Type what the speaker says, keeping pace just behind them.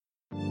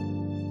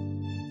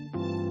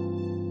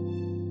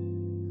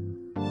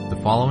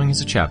following is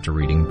a chapter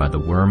reading by the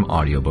Worm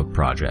Audiobook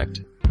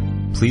Project.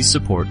 Please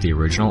support the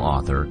original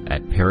author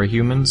at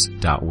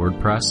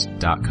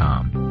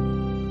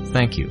parahumans.wordpress.com.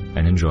 Thank you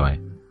and enjoy.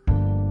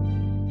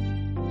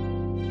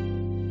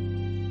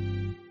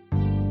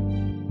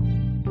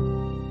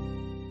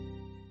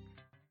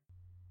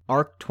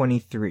 Arc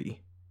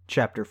 23,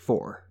 Chapter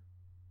 4.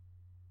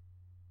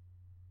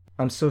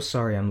 "I'm so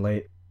sorry I'm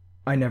late.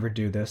 I never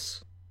do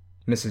this,"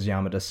 Mrs.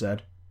 Yamada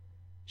said.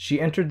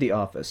 She entered the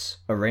office,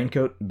 a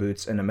raincoat,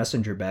 boots, and a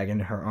messenger bag in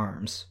her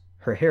arms,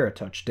 her hair a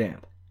touch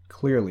damp,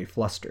 clearly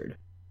flustered.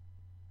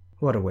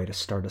 What a way to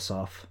start us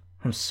off.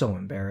 I'm so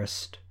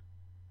embarrassed.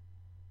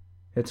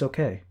 "It's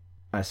okay,"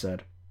 I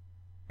said.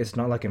 "It's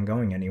not like I'm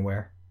going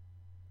anywhere."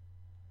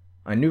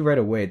 I knew right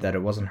away that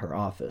it wasn't her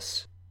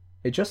office.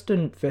 It just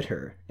didn't fit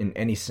her in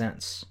any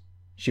sense.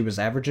 She was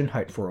average in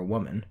height for a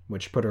woman,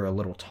 which put her a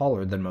little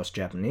taller than most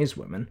Japanese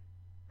women.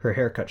 Her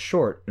hair cut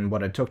short in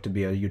what I took to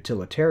be a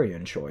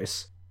utilitarian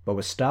choice, but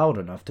was styled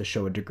enough to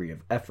show a degree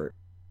of effort.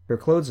 Her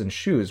clothes and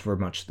shoes were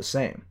much the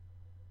same.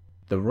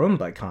 The room,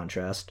 by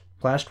contrast,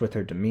 clashed with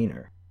her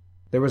demeanor.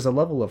 There was a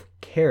level of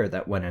care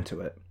that went into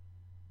it.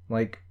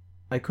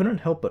 I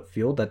couldn't help but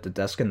feel that the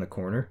desk in the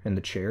corner and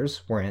the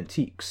chairs were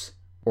antiques,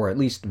 or at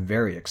least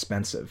very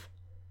expensive.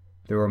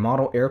 There were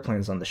model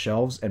airplanes on the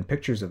shelves and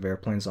pictures of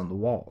airplanes on the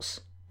walls,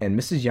 and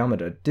Mrs.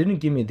 Yamada didn't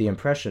give me the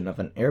impression of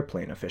an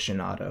airplane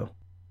aficionado.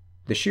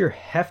 The sheer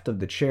heft of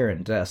the chair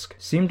and desk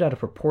seemed out of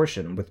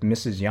proportion with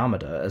Mrs.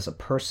 Yamada as a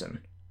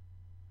person.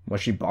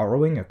 Was she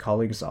borrowing a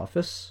colleague's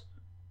office?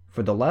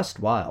 For the last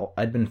while,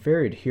 I'd been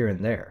ferried here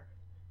and there.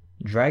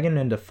 Dragon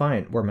and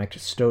Defiant were my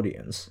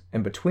custodians,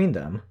 and between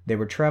them, they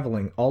were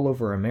traveling all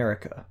over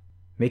America,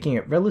 making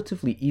it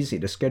relatively easy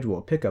to schedule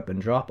a pickup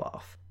and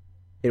drop-off.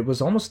 It was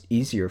almost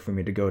easier for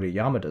me to go to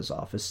Yamada's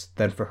office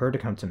than for her to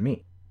come to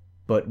me,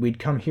 but we'd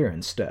come here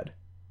instead.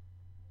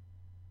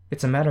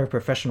 "It's a matter of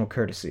professional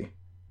courtesy,"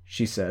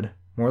 she said,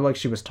 more like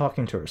she was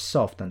talking to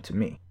herself than to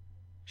me.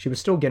 She was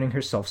still getting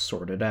herself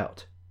sorted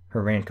out.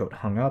 Her raincoat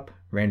hung up,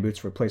 rain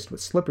boots replaced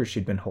with slippers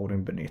she'd been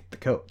holding beneath the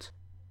coat.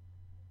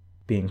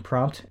 "Being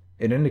prompt,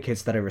 it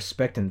indicates that I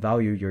respect and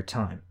value your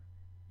time.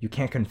 You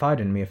can't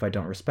confide in me if I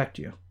don't respect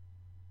you."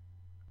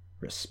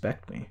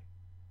 Respect me?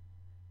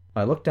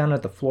 I looked down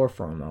at the floor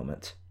for a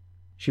moment.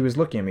 She was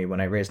looking at me when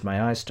I raised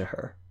my eyes to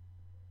her.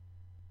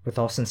 "With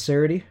all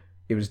sincerity,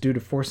 it was due to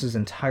forces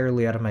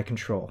entirely out of my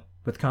control,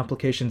 with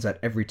complications at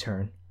every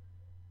turn."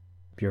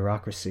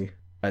 "Bureaucracy,"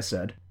 I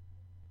said.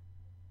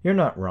 "You're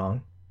not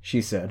wrong,"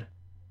 she said.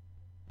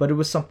 "But it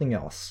was something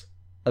else.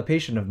 A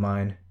patient of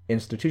mine,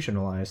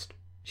 institutionalized.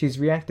 She's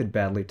reacted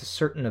badly to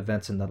certain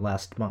events in the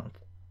last month.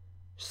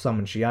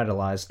 Someone she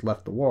idolized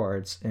left the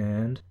wards,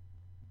 and..."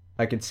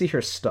 I could see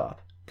her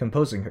stop,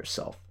 composing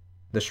herself,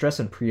 the stress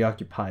and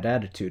preoccupied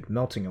attitude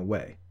melting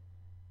away.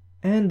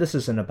 "And this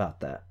isn't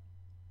about that.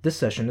 This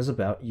session is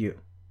about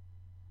you."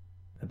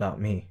 "About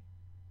me.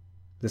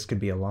 This could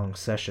be a long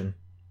session,"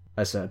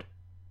 I said.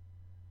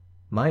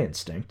 "My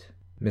instinct,"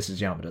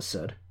 Mrs. Yamada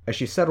said, as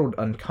she settled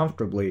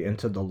uncomfortably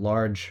into the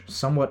large,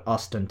 somewhat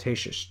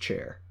ostentatious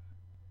chair,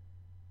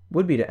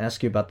 "would be to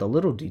ask you about the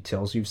little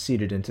details you've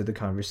seeded into the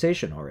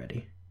conversation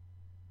already."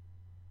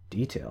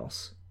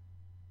 "Details?"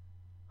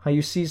 "How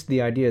you seized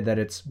the idea that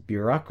it's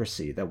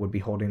bureaucracy that would be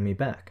holding me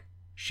back,"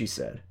 she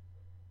said.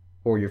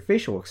 "Or your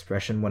facial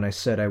expression when I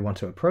said I want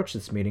to approach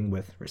this meeting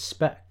with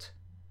respect.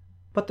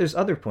 But there's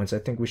other points I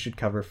think we should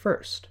cover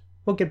first.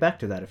 We'll get back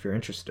to that if you're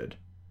interested."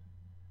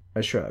 I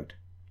shrugged.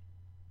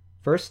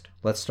 "First,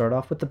 let's start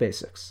off with the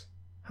basics.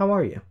 How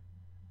are you?"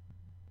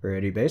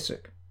 "Pretty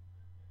basic."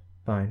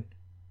 "Fine.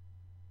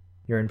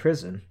 You're in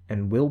prison,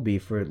 and will be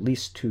for at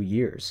least 2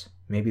 years,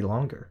 maybe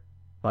longer.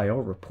 By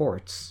all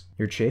reports,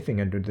 you're chafing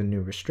under the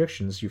new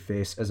restrictions you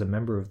face as a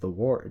member of the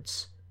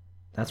wards.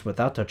 That's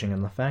without touching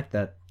on the fact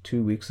that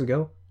 2 weeks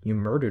ago, you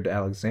murdered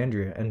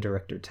Alexandria and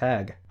Director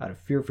Tag out of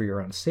fear for your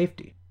own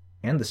safety,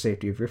 and the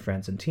safety of your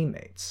friends and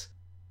teammates.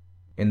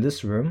 In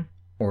this room,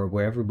 or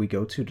wherever we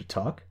go to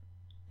talk,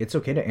 it's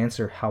okay to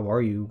answer how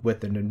are you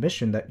with an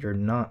admission that you're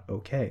not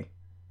okay."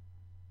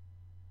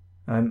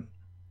 I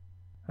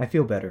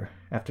feel better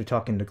after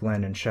talking to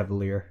Glenn and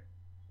Chevalier."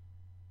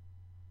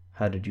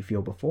 "How did you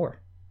feel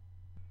before?"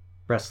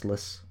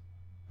 "Restless.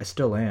 I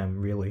still am,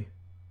 really.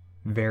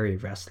 Very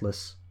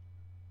restless.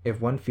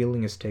 If one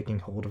feeling is taking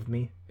hold of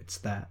me, it's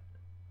that."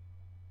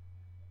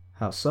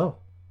 "How so?"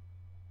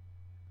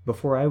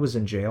 "Before I was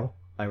in jail,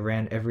 I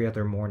ran every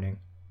other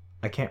morning.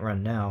 I can't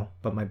run now,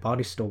 but my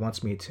body still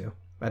wants me to,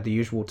 at the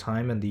usual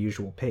time and the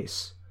usual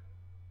pace."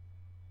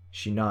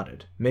 She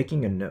nodded,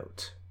 making a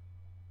note.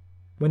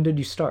 "When did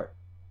you start?"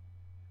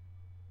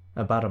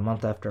 "About a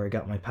month after I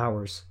got my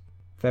powers.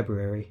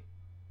 February."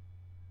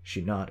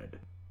 She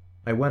nodded.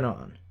 I went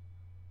on.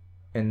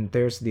 "And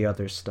there's the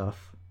other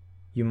stuff.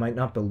 You might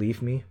not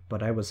believe me,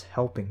 but I was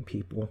helping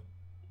people.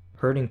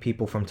 Hurting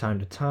people from time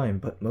to time,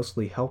 but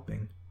mostly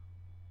helping.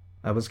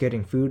 I was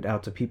getting food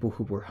out to people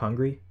who were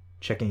hungry,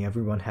 checking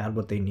everyone had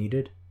what they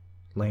needed,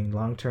 laying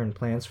long-term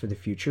plans for the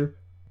future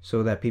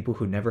so that people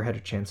who never had a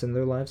chance in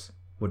their lives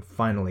would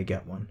finally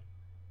get one.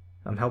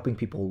 I'm helping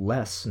people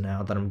less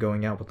now that I'm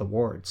going out with the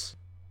wards.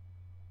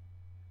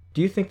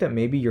 Do you think that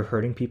maybe you're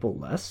hurting people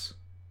less?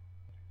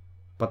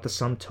 But the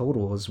sum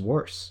total is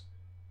worse.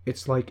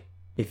 It's like,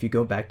 if you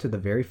go back to the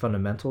very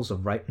fundamentals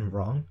of right and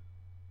wrong,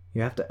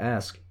 you have to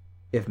ask,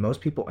 if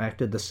most people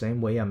acted the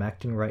same way I'm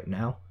acting right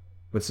now,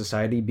 would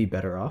society be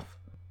better off?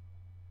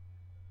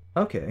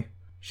 Okay,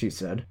 she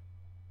said.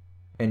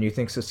 And you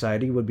think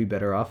society would be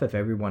better off if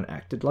everyone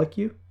acted like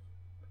you?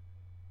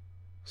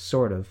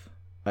 Sort of,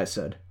 I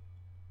said.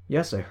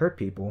 Yes, I hurt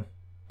people,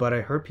 but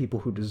I hurt people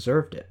who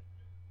deserved it.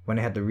 When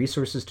I had the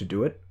resources to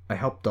do it, I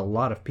helped a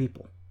lot of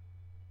people.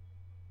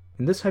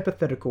 In this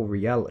hypothetical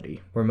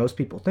reality, where most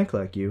people think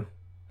like you,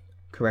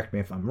 correct me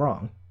if I'm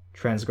wrong,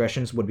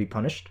 transgressions would be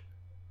punished?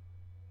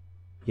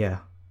 Yeah,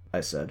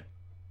 I said.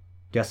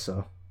 Guess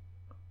so.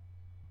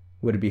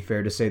 Would it be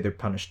fair to say they're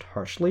punished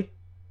harshly?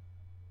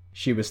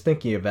 She was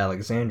thinking of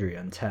Alexandria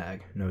and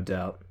Tag, no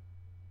doubt.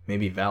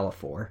 Maybe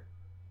Valifor.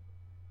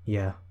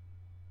 Yeah.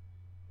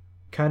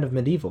 Kind of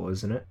medieval,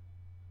 isn't it?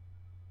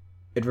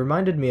 It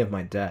reminded me of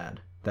my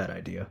dad, that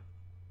idea.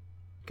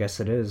 Guess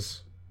it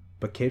is,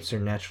 but capes are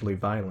naturally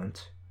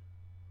violent.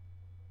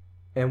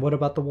 And what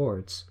about the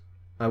wards?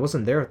 I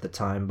wasn't there at the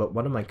time, but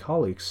one of my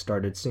colleagues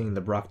started seeing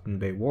the Brockton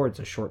Bay wards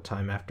a short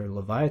time after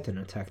Leviathan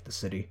attacked the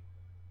city.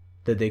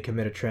 Did they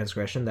commit a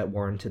transgression that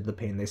warranted the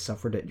pain they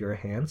suffered at your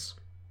hands?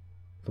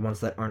 The ones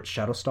that aren't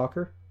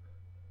Shadowstalker?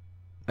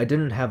 I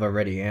didn't have a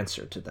ready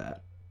answer to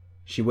that.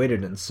 She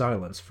waited in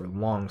silence for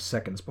long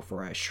seconds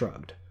before I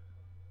shrugged.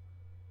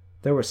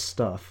 There was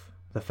stuff,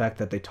 the fact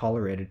that they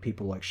tolerated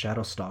people like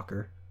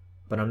Shadowstalker,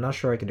 but I'm not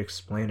sure I could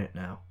explain it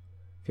now.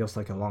 Feels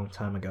like a long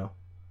time ago.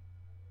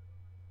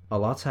 A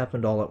lot's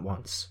happened all at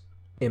once.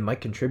 It might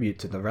contribute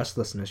to the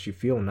restlessness you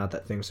feel now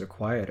that things are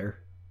quieter.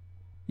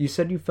 You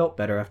said you felt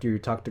better after you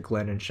talked to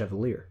Glenn and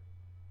Chevalier.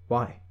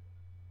 Why?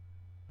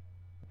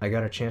 I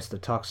got a chance to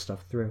talk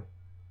stuff through.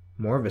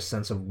 More of a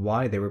sense of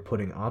why they were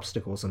putting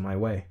obstacles in my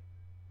way.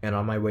 And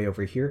on my way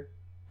over here,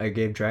 I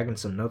gave Dragon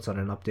some notes on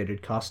an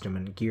updated costume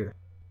and gear.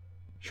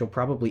 She'll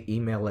probably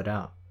email it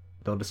out.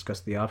 They'll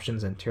discuss the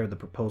options and tear the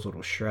proposal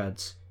to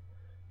shreds.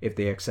 If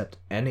they accept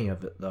any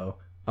of it, though,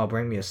 I'll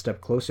bring me a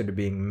step closer to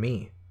being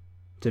me.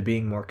 To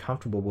being more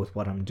comfortable with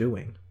what I'm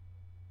doing.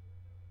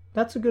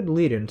 That's a good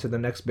lead-in to the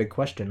next big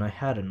question I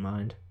had in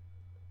mind.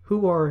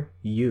 Who are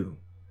you?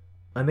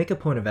 I make a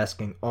point of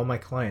asking all my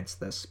clients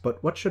this,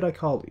 but what should I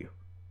call you?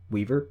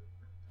 Weaver?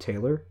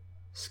 Taylor?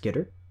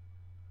 Skitter?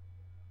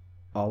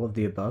 All of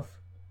the above?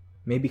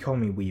 Maybe call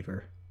me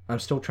Weaver. I'm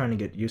still trying to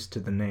get used to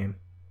the name.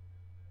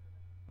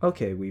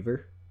 Okay,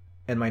 Weaver.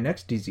 And my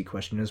next easy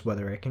question is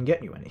whether I can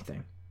get you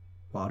anything.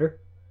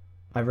 Water?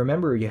 I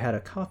remember you had a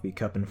coffee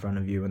cup in front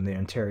of you in the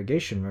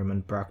interrogation room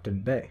in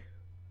Brockton Bay.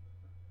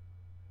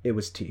 It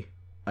was tea,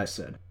 I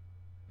said.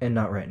 And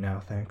not right now,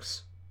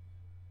 thanks.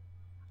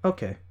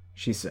 Okay,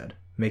 she said,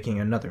 making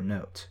another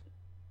note.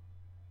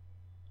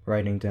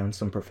 Writing down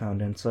some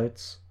profound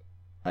insights?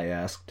 I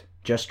asked,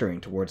 gesturing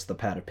towards the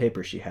pad of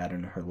paper she had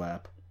in her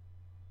lap.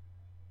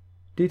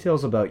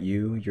 Details about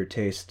you, your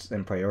tastes,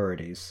 and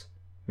priorities.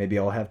 Maybe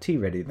I'll have tea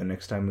ready the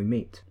next time we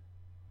meet.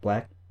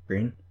 Black,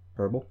 green,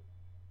 herbal?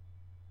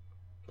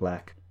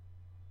 Black.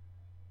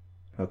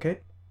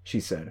 Okay, she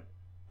said,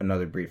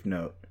 another brief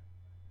note.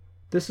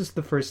 This is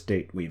the first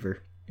date,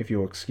 Weaver, if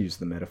you'll excuse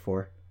the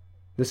metaphor.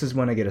 This is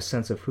when I get a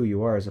sense of who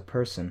you are as a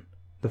person,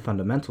 the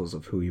fundamentals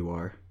of who you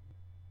are.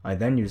 I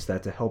then use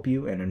that to help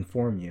you and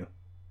inform you.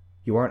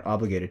 You aren't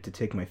obligated to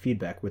take my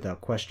feedback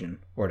without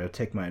question, or to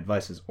take my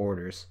advice as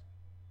orders.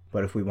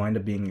 But if we wind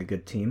up being a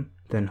good team,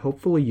 then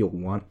hopefully you'll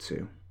want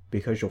to,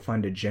 because you'll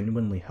find it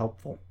genuinely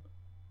helpful.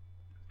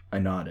 I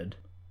nodded.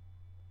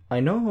 I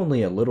know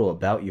only a little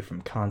about you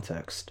from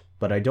context,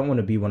 but I don't want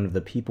to be one of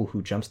the people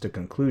who jumps to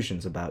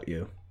conclusions about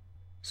you.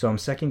 So I'm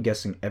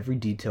second-guessing every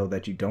detail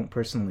that you don't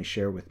personally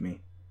share with me.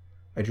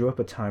 I drew up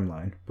a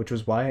timeline, which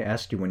was why I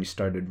asked you when you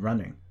started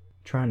running,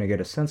 trying to get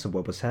a sense of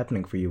what was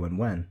happening for you and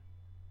when.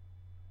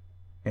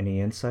 Any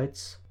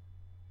insights?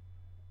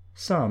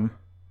 Some,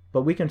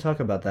 but we can talk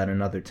about that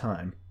another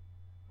time.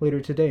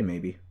 Later today,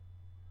 maybe.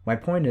 My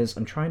point is,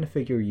 I'm trying to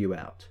figure you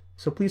out,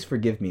 so please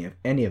forgive me if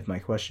any of my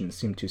questions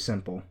seem too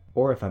simple,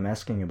 or if I'm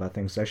asking about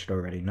things I should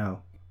already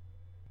know.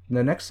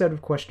 The next set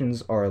of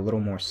questions are a little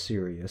more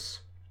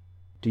serious.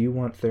 Do you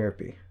want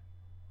therapy?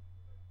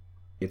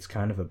 It's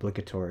kind of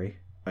obligatory,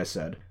 I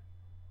said.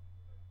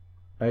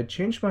 I had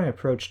changed my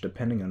approach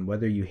depending on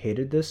whether you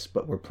hated this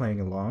but were playing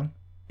along,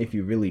 if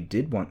you really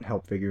did want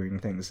help figuring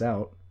things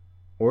out,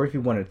 or if you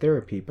wanted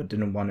therapy but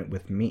didn't want it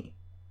with me.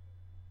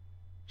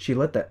 She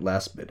let that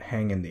last bit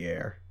hang in the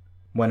air.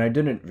 When I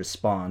didn't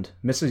respond,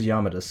 Mrs.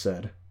 Yamada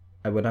said,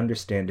 I would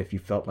understand if you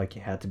felt like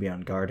you had to be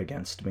on guard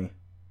against me.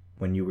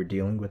 When you were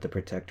dealing with the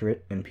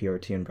Protectorate and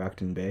PRT in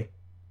Brockton Bay,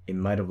 it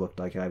might have looked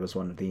like I was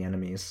one of the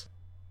enemies.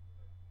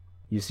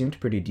 You seemed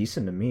pretty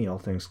decent to me, all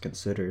things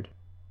considered.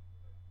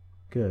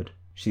 Good,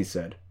 she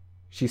said.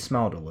 She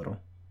smiled a little.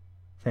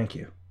 Thank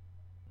you.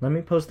 Let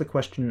me pose the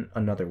question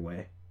another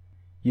way.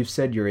 You've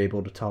said you're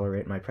able to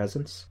tolerate my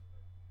presence?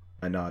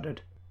 I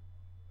nodded.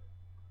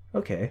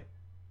 Okay,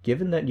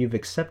 Given that you've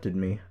accepted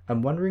me,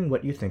 I'm wondering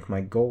what you think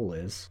my goal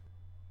is.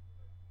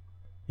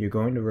 You're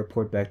going to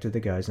report back to the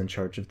guys in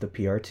charge of the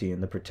PRT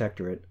and the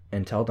Protectorate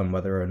and tell them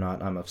whether or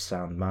not I'm of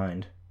sound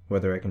mind,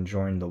 whether I can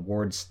join the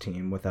Wards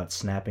team without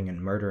snapping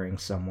and murdering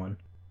someone.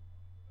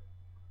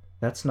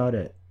 That's not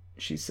it,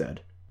 she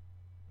said.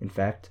 In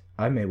fact,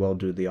 I may well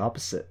do the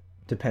opposite,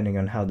 depending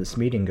on how this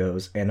meeting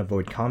goes, and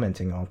avoid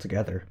commenting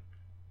altogether.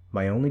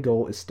 My only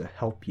goal is to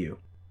help you.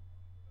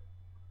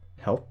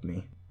 Help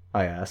me?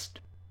 I asked.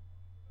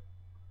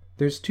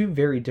 There's two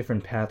very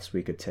different paths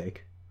we could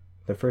take.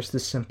 The first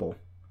is simple.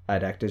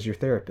 I'd act as your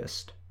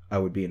therapist. I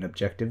would be an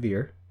objective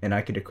ear, and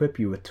I could equip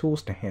you with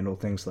tools to handle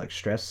things like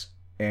stress,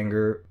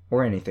 anger,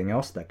 or anything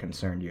else that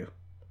concerned you.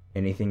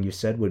 Anything you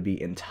said would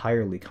be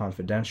entirely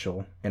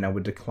confidential, and I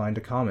would decline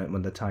to comment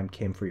when the time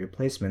came for your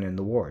placement in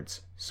the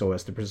wards, so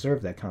as to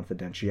preserve that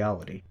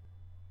confidentiality.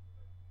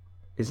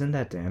 Isn't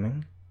that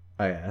damning?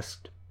 I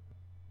asked.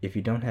 If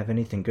you don't have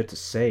anything good to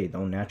say,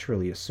 they'll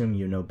naturally assume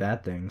you know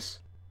bad things.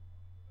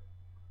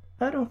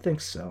 I don't think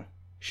so,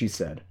 she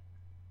said.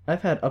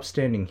 I've had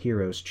upstanding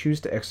heroes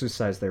choose to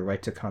exercise their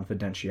right to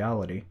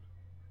confidentiality.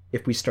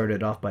 If we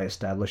started off by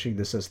establishing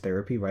this as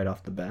therapy right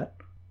off the bat,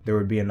 there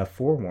would be enough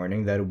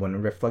forewarning that it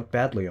wouldn't reflect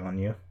badly on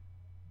you.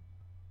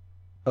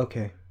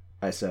 Okay,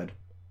 I said.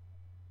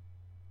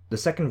 The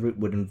second route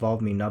would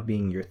involve me not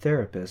being your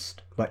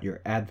therapist, but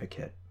your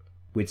advocate.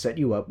 We'd set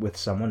you up with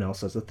someone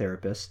else as a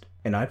therapist,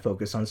 and I'd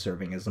focus on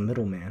serving as a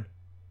middleman,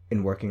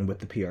 in working with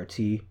the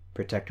PRT,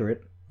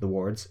 Protectorate, the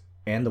wards,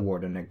 and the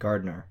warden at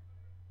Gardner.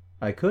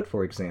 I could,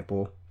 for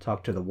example,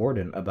 talk to the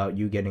warden about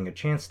you getting a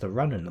chance to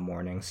run in the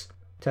mornings,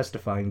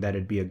 testifying that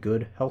it'd be a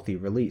good, healthy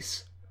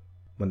release.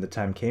 When the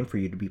time came for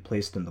you to be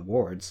placed in the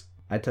wards,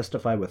 I'd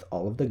testify with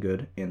all of the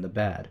good and the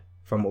bad,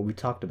 from what we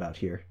talked about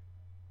here.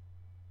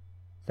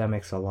 That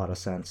makes a lot of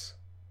sense,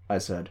 I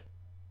said.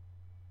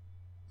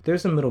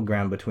 There's a middle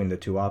ground between the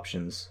two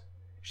options,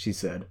 she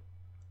said.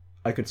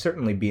 I could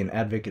certainly be an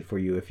advocate for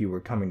you if you were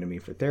coming to me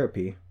for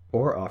therapy,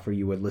 or offer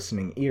you a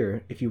listening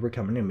ear if you were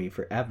coming to me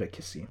for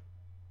advocacy.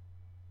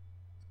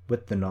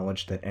 With the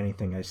knowledge that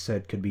anything I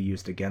said could be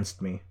used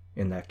against me,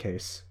 in that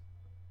case.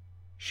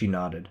 She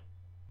nodded.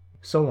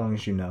 So long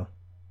as you know.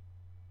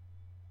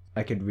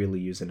 I could really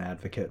use an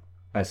advocate,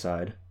 I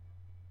sighed.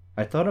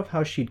 I thought of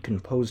how she'd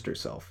composed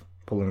herself,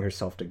 pulling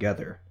herself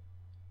together.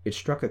 It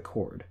struck a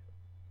chord.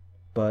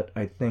 But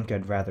I think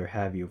I'd rather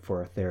have you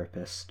for a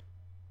therapist.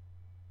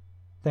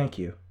 Thank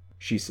you,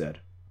 she said.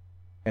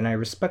 And I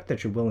respect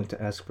that you're willing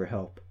to ask for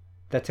help.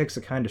 That takes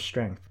a kind of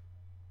strength.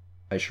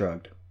 I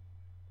shrugged.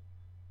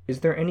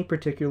 Is there any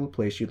particular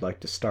place you'd like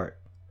to start?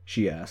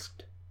 She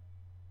asked.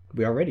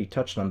 We already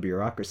touched on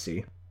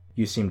bureaucracy.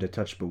 You seemed a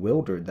touch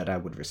bewildered that I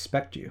would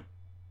respect you.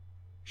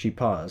 She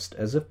paused,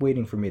 as if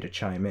waiting for me to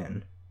chime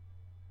in.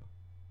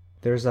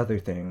 There's other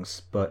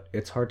things, but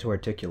it's hard to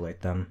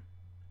articulate them.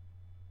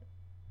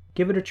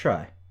 Give it a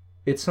try.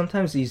 It's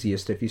sometimes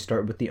easiest if you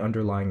start with the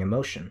underlying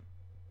emotion.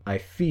 I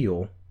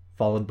feel,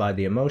 followed by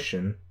the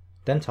emotion,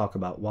 then talk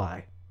about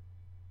why.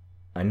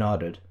 I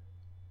nodded.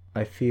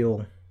 I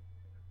feel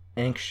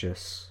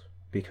anxious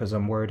because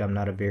I'm worried I'm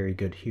not a very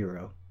good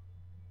hero.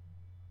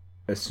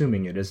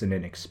 Assuming it isn't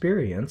an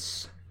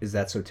experience, is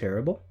that so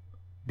terrible?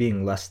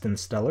 Being less than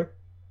stellar?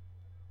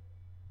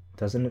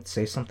 Doesn't it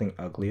say something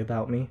ugly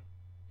about me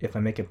if I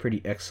make a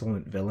pretty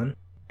excellent villain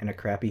and a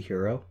crappy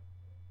hero?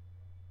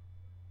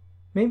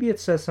 Maybe it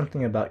says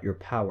something about your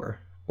power,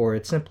 or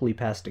it's simply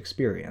past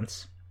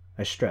experience.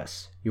 I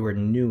stress, you are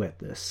new at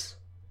this.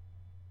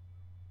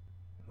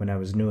 When I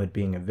was new at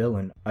being a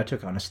villain, I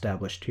took on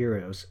established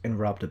heroes and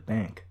robbed a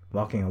bank,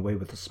 walking away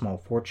with a small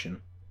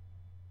fortune.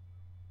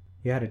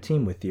 You had a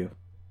team with you.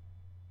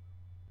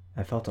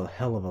 I felt a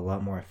hell of a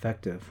lot more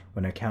effective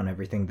when I count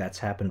everything that's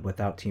happened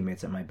without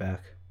teammates at my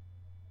back.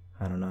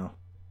 I don't know.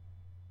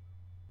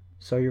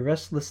 So you're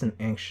restless and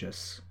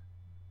anxious.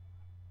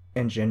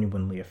 And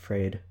genuinely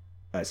afraid,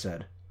 I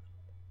said.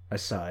 I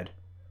sighed.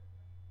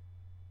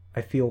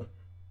 I feel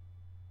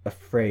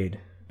afraid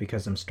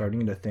because I'm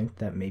starting to think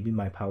that maybe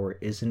my power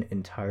isn't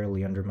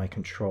entirely under my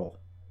control.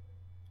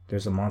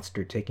 There's a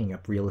monster taking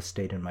up real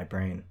estate in my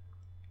brain,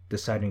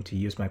 deciding to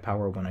use my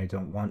power when I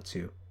don't want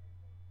to,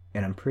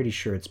 and I'm pretty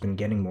sure it's been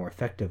getting more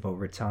effective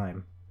over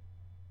time.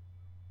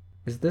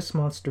 Is this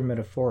monster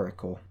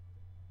metaphorical?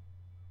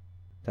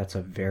 That's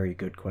a very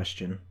good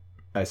question,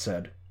 I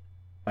said.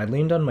 I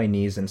leaned on my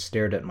knees and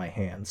stared at my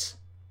hands.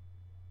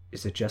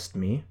 Is it just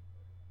me?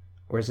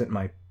 Or is it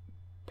my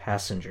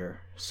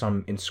passenger,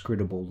 some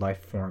inscrutable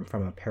life form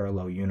from a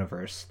parallel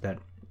universe that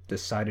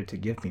decided to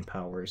give me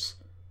powers,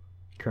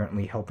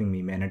 currently helping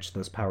me manage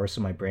those powers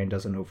so my brain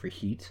doesn't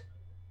overheat?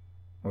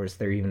 Or is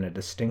there even a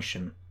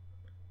distinction?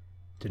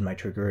 Did my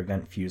trigger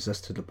event fuse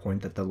us to the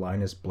point that the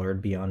line is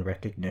blurred beyond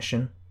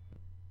recognition?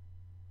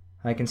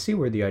 I can see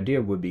where the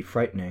idea would be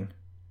frightening,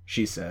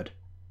 she said.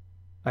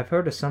 I've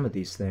heard of some of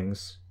these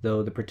things,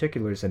 though the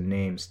particulars and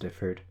names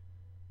differed.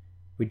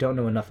 We don't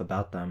know enough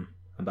about them,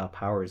 about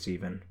powers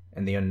even,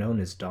 and the unknown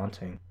is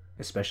daunting,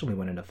 especially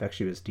when it affects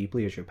you as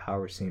deeply as your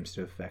power seems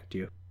to affect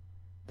you.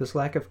 This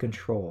lack of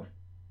control,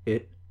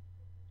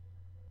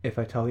 If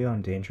I tell you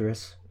I'm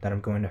dangerous, that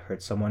I'm going to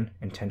hurt someone,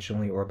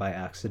 intentionally or by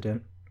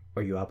accident,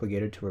 are you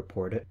obligated to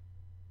report it?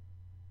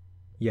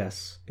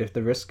 Yes, if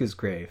the risk is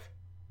grave.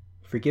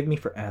 Forgive me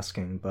for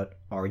asking, but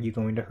are you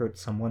going to hurt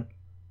someone?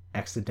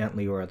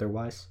 Accidentally or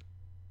otherwise?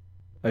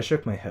 I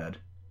shook my head.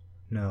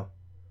 No,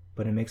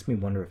 but it makes me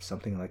wonder if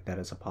something like that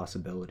is a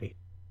possibility.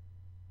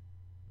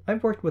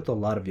 I've worked with a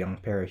lot of young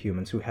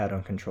parahumans who had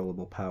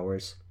uncontrollable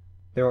powers.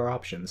 There are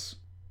options.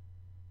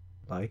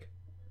 Like?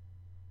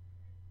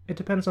 It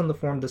depends on the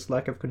form this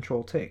lack of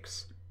control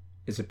takes.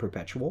 Is it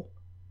perpetual?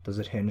 Does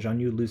it hinge on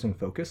you losing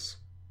focus?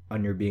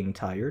 On your being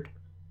tired?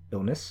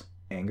 Illness?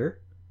 Anger?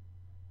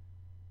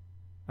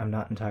 I'm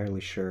not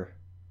entirely sure.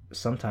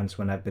 Sometimes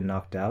when I've been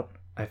knocked out,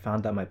 I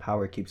found that my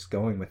power keeps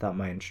going without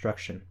my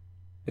instruction.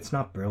 It's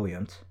not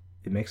brilliant.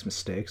 It makes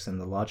mistakes and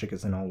the logic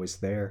isn't always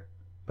there.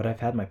 But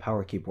I've had my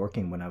power keep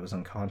working when I was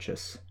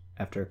unconscious,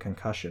 after a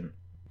concussion,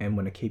 and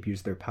when a cape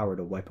used their power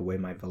to wipe away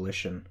my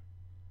volition.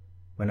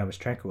 When I was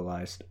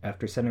tranquilized,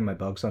 after sending my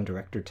bugs on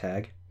Director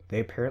Tag, they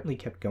apparently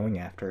kept going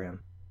after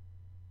him.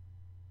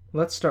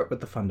 Let's start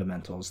with the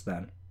fundamentals,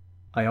 then.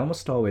 I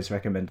almost always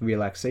recommend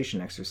relaxation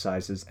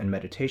exercises and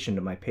meditation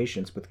to my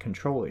patients with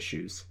control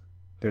issues.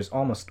 There's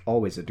almost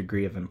always a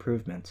degree of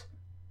improvement.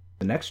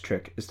 The next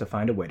trick is to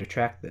find a way to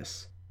track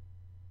this.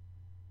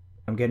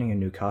 I'm getting a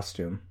new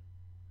costume.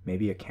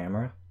 Maybe a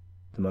camera?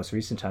 The most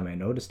recent time I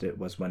noticed it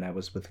was when I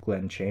was with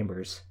Glenn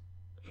Chambers.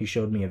 He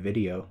showed me a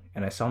video,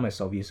 and I saw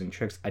myself using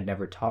tricks I'd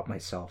never taught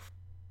myself.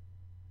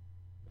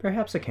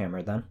 Perhaps a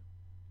camera, then.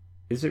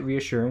 Is it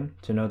reassuring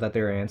to know that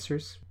there are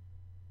answers?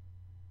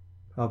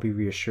 I'll be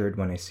reassured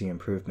when I see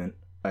improvement,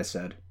 I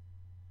said.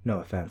 No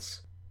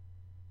offense.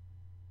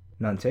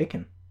 None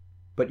taken.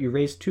 But you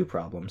raised two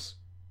problems.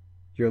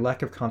 Your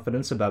lack of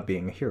confidence about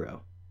being a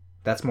hero.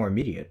 That's more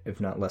immediate,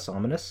 if not less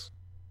ominous.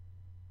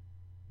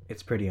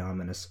 It's pretty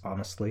ominous,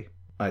 honestly,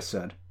 I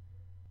said.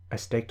 I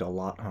staked a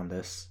lot on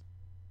this.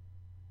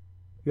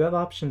 You have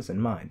options in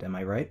mind, am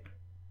I right?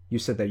 You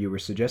said that you were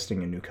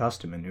suggesting a new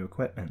costume and new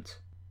equipment.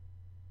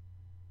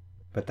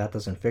 But that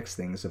doesn't fix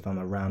things if I'm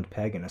a round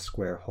peg in a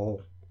square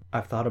hole.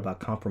 I've thought about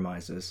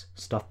compromises,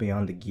 stuff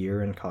beyond the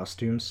gear and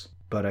costumes,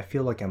 but I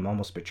feel like I'm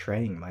almost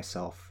betraying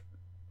myself.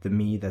 The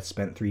me that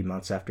spent 3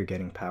 months after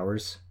getting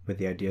powers, with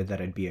the idea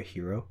that I'd be a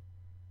hero.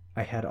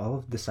 I had all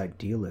of this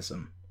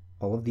idealism,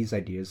 all of these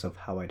ideas of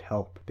how I'd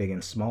help, big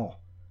and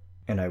small,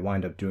 and I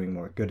wind up doing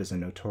more good as a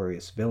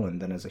notorious villain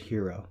than as a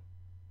hero.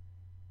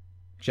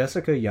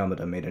 Jessica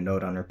Yamada made a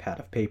note on her pad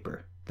of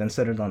paper, then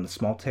set it on the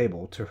small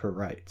table to her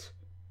right.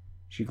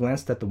 She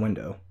glanced at the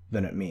window,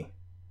 then at me.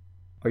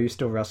 Are you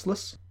still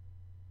restless?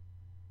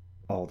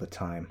 All the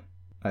time,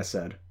 I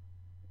said.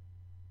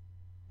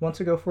 Want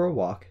to go for a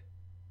walk?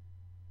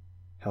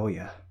 Hell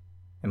yeah.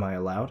 Am I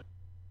allowed?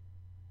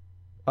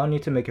 I'll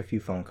need to make a few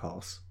phone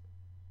calls.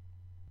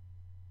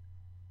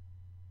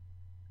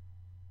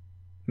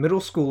 Middle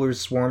schoolers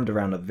swarmed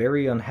around a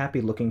very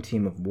unhappy-looking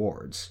team of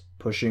wards,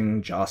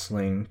 pushing,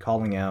 jostling,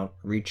 calling out,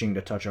 reaching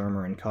to touch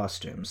armor and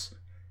costumes.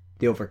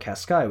 The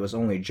overcast sky was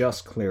only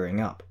just clearing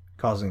up,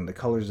 causing the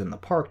colors in the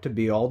park to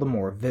be all the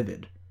more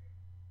vivid.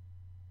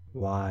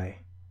 Why?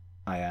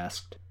 I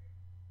asked.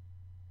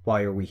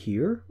 Why are we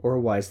here, or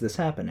why is this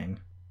happening?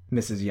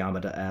 Mrs.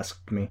 Yamada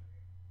asked me.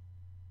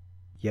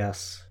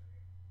 Yes.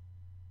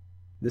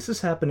 This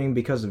is happening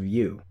because of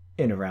you,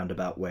 in a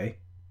roundabout way,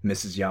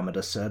 Mrs.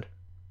 Yamada said.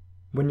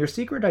 When your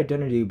secret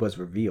identity was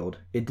revealed,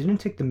 it didn't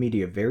take the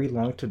media very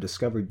long to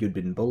discover you'd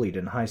been bullied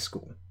in high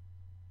school.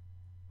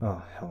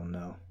 Oh, hell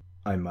no,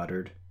 I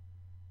muttered.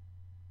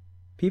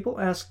 People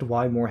asked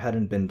why more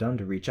hadn't been done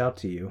to reach out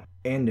to you,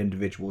 and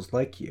individuals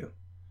like you.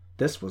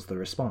 This was the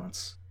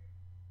response.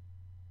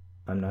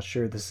 I'm not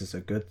sure this is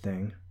a good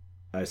thing,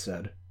 I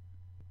said.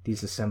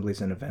 These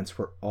assemblies and events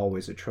were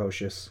always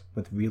atrocious,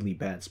 with really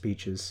bad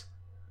speeches.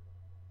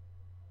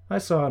 I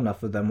saw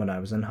enough of them when I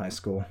was in high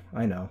school,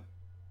 I know.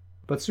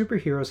 But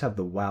superheroes have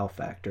the wow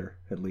factor,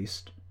 at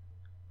least.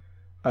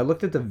 I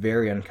looked at the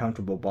very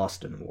uncomfortable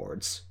Boston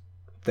wards.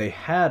 They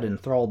had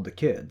enthralled the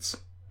kids,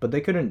 but they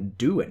couldn't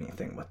do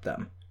anything with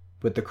them,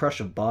 with the crush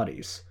of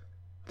bodies.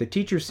 The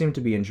teachers seemed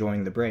to be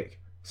enjoying the break,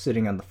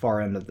 sitting on the far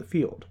end of the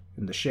field,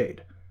 in the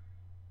shade.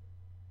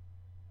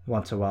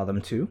 Want to wow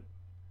them too?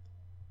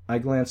 I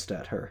glanced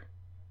at her.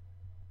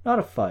 Not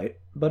a fight,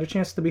 but a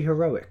chance to be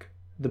heroic.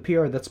 The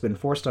PR that's been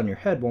forced on your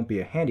head won't be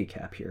a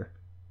handicap here,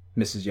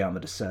 Mrs.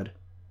 Yamada said.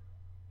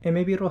 And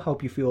maybe it'll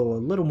help you feel a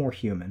little more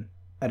human,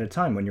 at a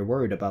time when you're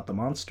worried about the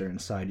monster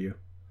inside you.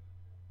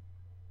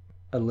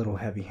 A little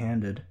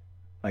heavy-handed,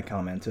 I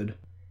commented.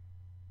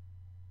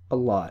 A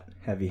lot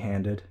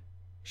heavy-handed,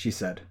 she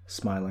said,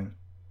 smiling.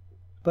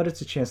 But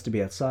it's a chance to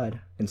be outside,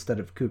 instead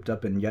of cooped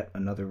up in yet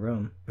another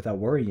room, without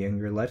worrying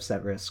your life's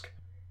at risk.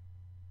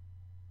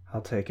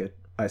 I'll take it,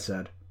 I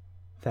said.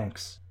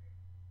 Thanks.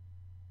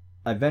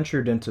 I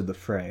ventured into the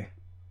fray.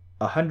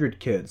 100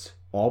 kids,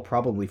 all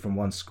probably from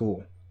one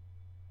school.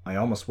 I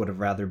almost would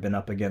have rather been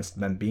up against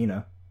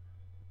Membina.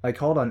 I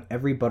called on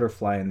every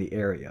butterfly in the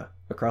area,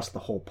 across the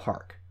whole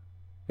park.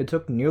 It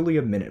took nearly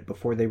a minute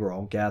before they were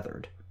all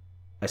gathered,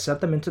 I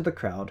sent them into the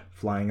crowd,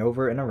 flying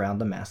over and around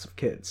the mass of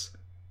kids.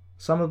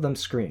 Some of them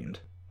screamed,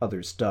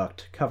 others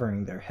ducked,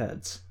 covering their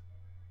heads.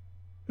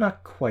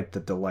 Not quite the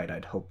delight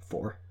I'd hoped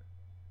for.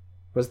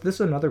 Was this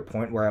another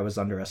point where I was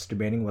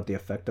underestimating what the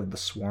effect of the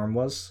swarm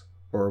was?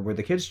 Or were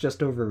the kids just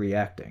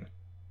overreacting?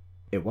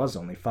 It was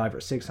only 500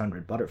 or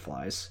 600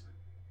 butterflies.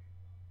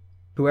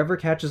 "Whoever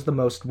catches the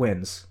most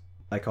wins,"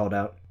 I called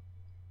out.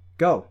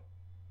 "Go!"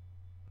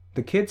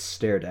 The kids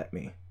stared at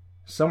me.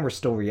 Some were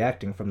still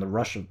reacting from the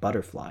rush of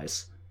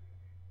butterflies.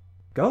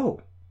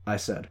 "Go!" I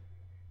said.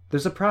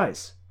 "There's a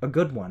prize, a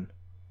good one."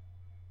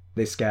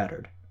 They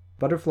scattered.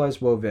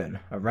 Butterflies wove in,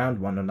 around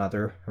one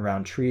another,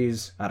 around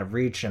trees, out of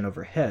reach and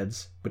over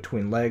heads,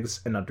 between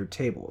legs and under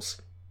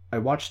tables. I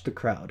watched the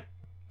crowd,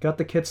 got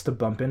the kids to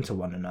bump into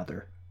one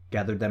another,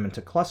 gathered them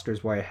into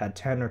clusters where I had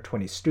 10 or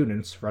 20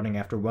 students running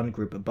after one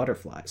group of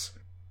butterflies,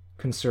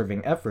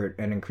 conserving effort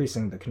and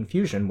increasing the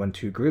confusion when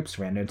two groups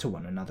ran into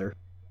one another.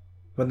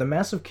 When the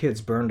mass of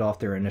kids burned off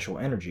their initial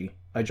energy,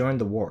 I joined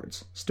the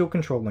wards, still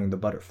controlling the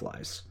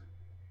butterflies.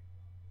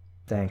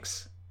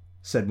 "Thanks,"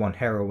 said one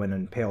heroine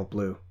in pale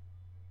blue.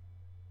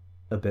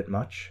 "A bit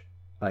much?"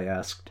 I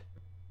asked.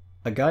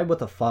 A guy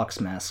with a fox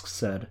mask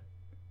said,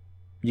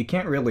 "You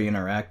can't really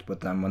interact with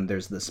them when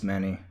there's this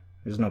many.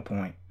 There's no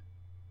point."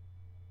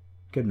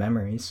 "Good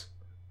memories,"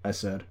 I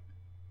said.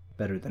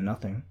 "Better than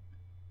nothing."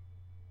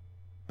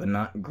 "But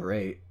not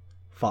great,"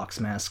 Fox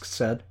Mask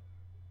said.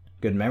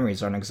 "Good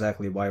memories aren't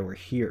exactly why we're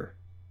here.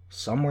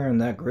 Somewhere in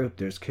that group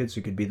there's kids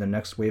who could be the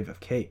next wave of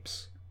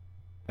capes."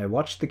 I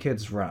watched the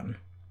kids run.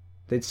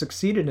 They'd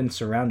succeeded in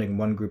surrounding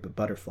one group of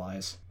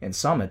butterflies, and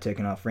some had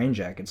taken off rain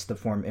jackets to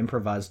form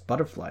improvised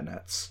butterfly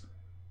nets.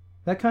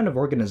 That kind of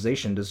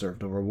organization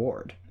deserved a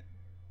reward.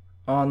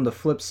 On the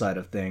flip side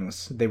of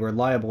things, they were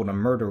liable to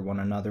murder one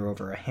another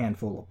over a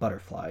handful of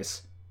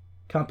butterflies.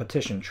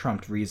 Competition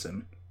trumped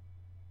reason.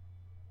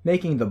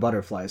 Making the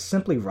butterflies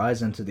simply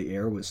rise into the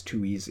air was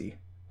too easy,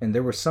 and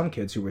there were some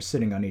kids who were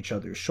sitting on each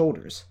other's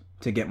shoulders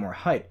to get more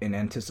height in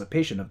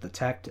anticipation of the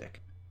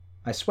tactic.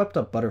 I swept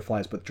up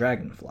butterflies with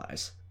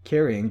dragonflies,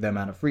 carrying them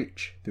out of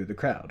reach through the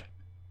crowd.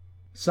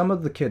 Some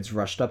of the kids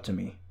rushed up to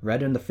me,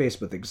 red in the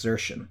face with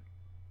exertion.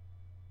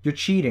 "You're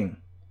cheating!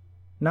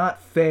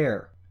 Not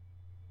fair!"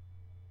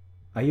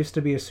 "I used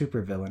to be a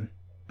supervillain,"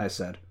 I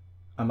said.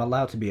 "I'm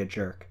allowed to be a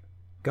jerk.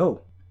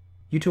 Go!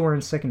 You two are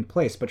in second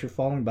place, but you're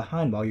falling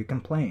behind while you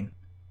complain."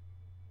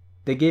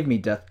 They gave me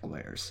death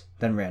glares,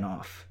 then ran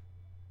off.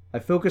 I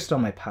focused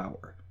on my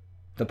power.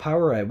 The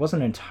power I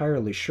wasn't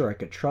entirely sure I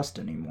could trust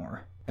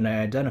anymore, and I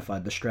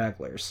identified the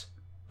stragglers.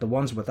 The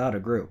ones without a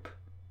group.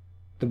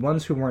 The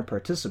ones who weren't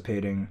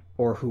participating,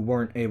 or who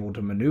weren't able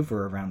to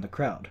maneuver around the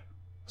crowd.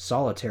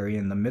 Solitary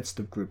in the midst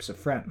of groups of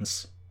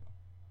friends.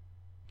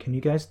 "Can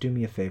you guys do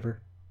me a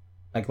favor?"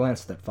 I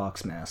glanced at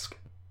Fox Mask.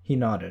 He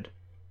nodded.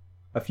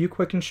 A few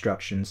quick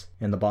instructions,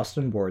 and the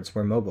Boston wards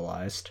were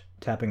mobilized,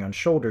 tapping on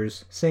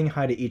shoulders, saying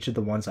hi to each of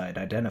the ones I had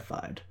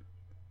identified.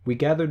 We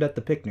gathered at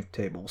the picnic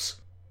tables.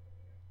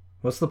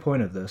 "What's the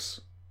point of this?"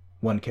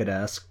 one kid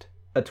asked,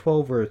 a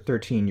 12 or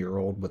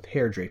 13-year-old with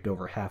hair draped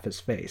over half his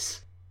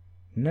face.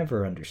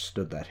 Never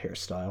understood that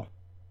hairstyle.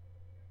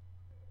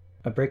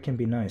 "A break can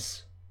be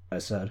nice," I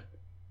said,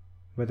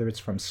 "whether it's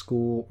from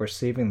school or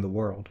saving the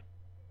world."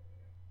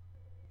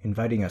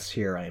 "Inviting us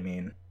here, I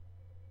mean."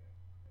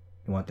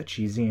 "You want the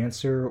cheesy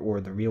answer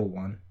or the real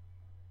one?"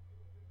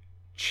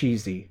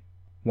 "Cheesy,"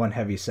 one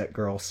heavy-set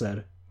girl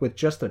said, with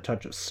just a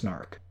touch of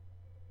snark.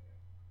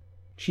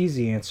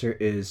 "Cheesy answer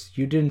is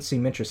you didn't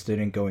seem interested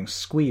in going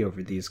squee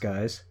over these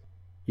guys.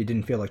 You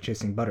didn't feel like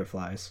chasing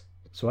butterflies,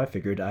 so I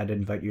figured I'd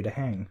invite you to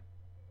hang."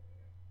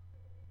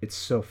 "It's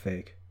so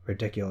fake,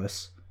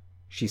 ridiculous,"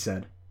 she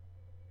said.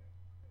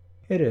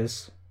 "It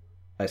is,"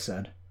 I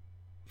said.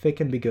 "Fake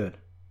can be good.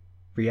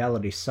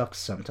 Reality sucks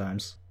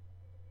sometimes."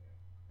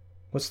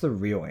 "What's the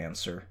real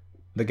answer?"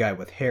 the guy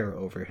with hair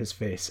over his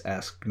face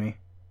asked me.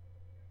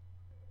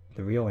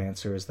 "The real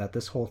answer is that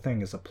this whole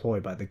thing is a ploy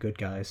by the good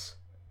guys,"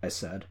 I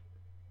said.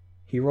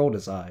 He rolled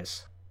his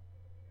eyes.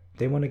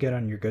 "They want to get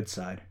on your good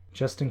side,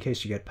 just in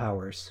case you get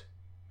powers,"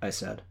 I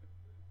said.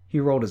 He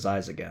rolled his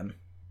eyes again.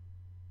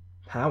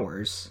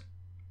 "Powers?"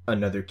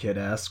 another kid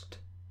asked.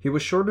 He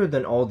was shorter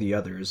than all the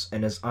others,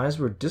 and his eyes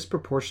were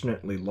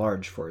disproportionately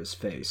large for his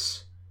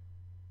face.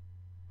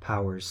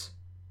 "Powers,"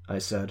 I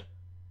said.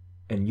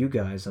 "And you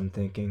guys, I'm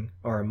thinking,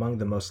 are among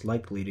the most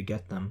likely to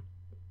get them."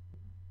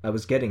 I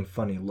was getting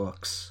funny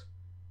looks.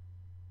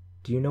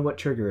 "Do you know what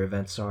trigger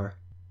events are?"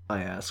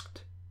 I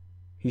asked.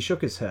 He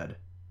shook his head.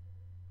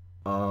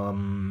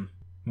 One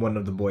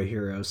of the boy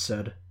heroes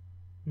said.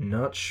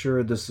 "Not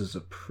sure this is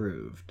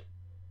approved."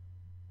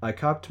 I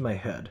cocked my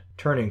head,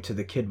 turning to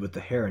the kid with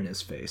the hair in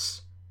his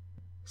face.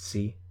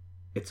 "See?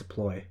 It's a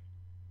ploy.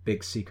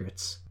 Big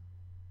secrets."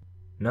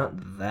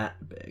 "Not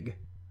that big,"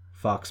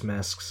 Fox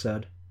Mask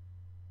said.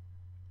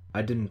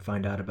 "I didn't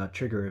find out about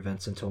trigger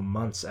events until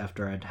months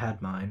after I'd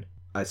had mine,"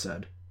 I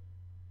said.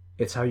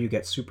 "It's how you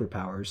get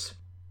superpowers."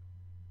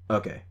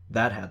 Okay,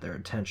 that had their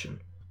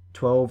attention.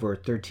 12 or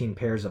 13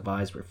 pairs of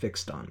eyes were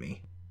fixed on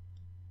me.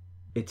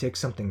 It takes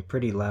something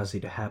pretty lousy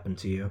to happen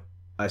to you,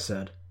 I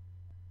said.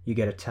 You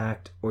get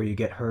attacked, or you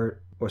get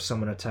hurt, or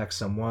someone attacks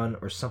someone,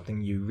 or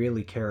something you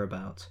really care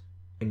about,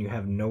 and you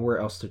have nowhere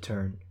else to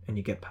turn, and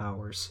you get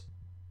powers.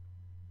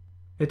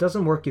 It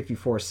doesn't work if you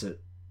force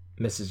it,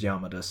 Mrs.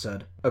 Yamada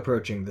said,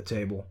 approaching the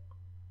table.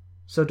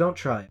 So don't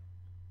try it.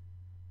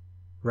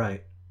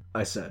 Right,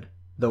 I said,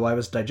 though I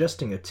was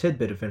digesting a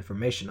tidbit of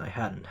information I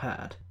hadn't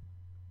had.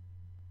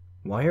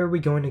 Why are we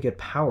going to get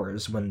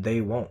powers when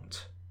they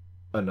won't?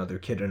 Another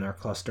kid in our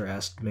cluster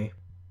asked me.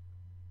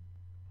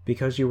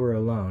 Because you were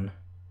alone.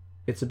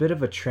 It's a bit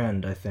of a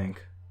trend, I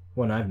think,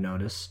 one I've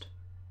noticed.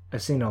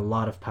 I've seen a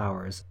lot of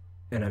powers,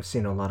 and I've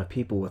seen a lot of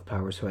people with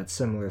powers who had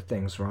similar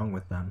things wrong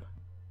with them.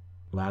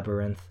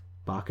 Labyrinth,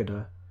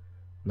 Bakuda,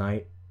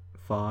 Night,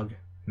 Fog,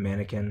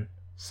 Mannequin,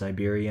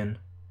 Siberian,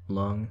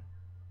 Lung,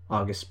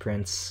 August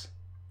Prince.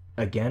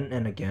 Again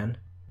and again,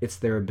 it's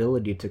their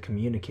ability to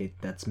communicate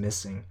that's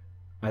missing,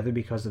 either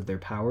because of their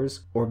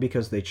powers or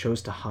because they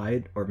chose to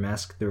hide or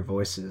mask their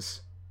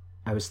voices.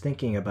 I was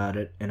thinking about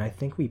it, and I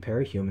think we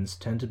parahumans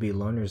tend to be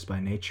loners by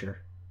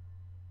nature.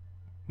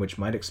 Which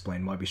might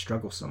explain why we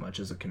struggle so much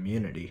as a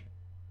community.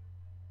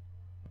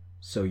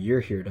 So you're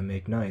here to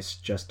make nice,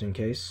 just in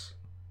case?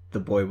 The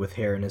boy with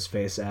hair in his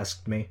face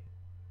asked me.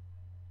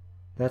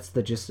 That's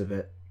the gist of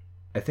it.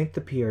 I think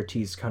the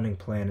PRT's cunning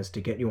plan is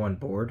to get you on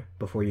board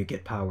before you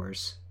get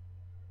powers.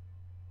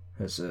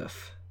 As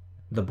if,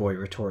 the boy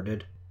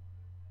retorted.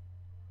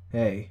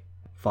 Hey,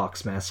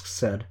 Foxmask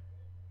said.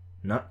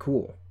 Not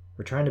cool.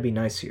 We're trying to be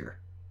nice here.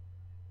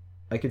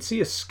 I could see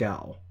a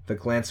scowl, the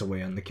glance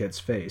away on the kid's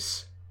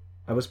face.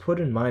 I was put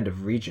in mind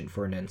of Regent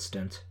for an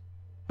instant.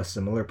 A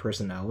similar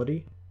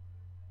personality?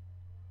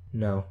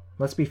 No,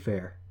 let's be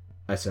fair,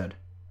 I said.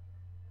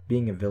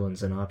 Being a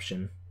villain's an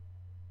option.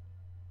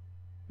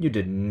 You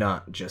did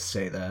not just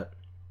say that,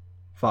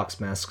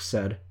 Foxmask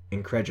said,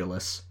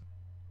 incredulous.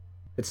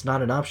 It's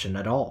not an option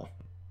at all.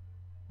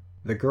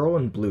 The girl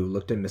in blue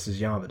looked at Mrs.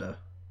 Yamada.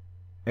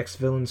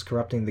 Ex-villains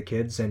corrupting the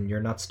kids and you're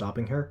not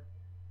stopping her?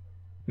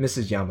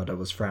 Mrs. Yamada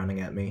was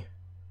frowning at me.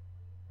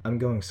 I'm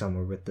going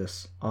somewhere with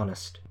this,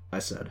 honest, I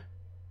said.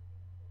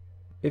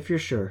 If you're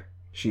sure,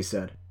 she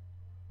said.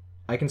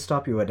 I can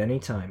stop you at any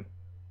time.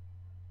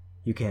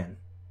 You can.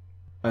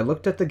 I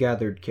looked at the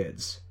gathered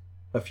kids.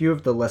 A few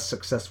of the less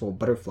successful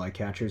butterfly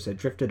catchers had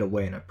drifted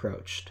away and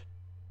approached.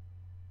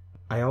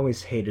 I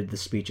always hated the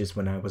speeches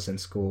when I was in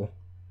school.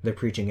 The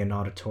preaching in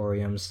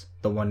auditoriums,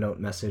 the one-note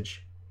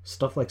message,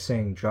 stuff like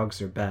saying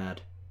drugs are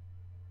bad.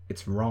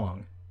 It's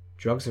wrong.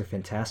 Drugs are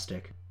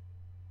fantastic.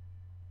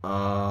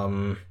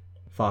 Foxmask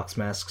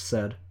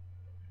said.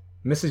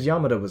 Mrs.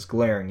 Yamada was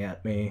glaring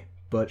at me,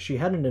 but she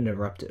hadn't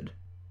interrupted.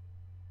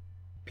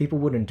 People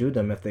wouldn't do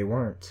them if they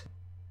weren't.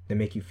 They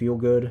make you feel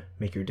good,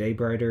 make your day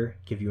brighter,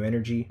 give you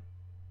energy.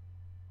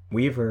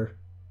 Weaver,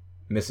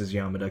 Mrs.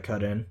 Yamada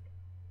cut in.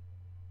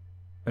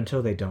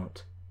 Until they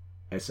don't,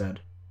 I said.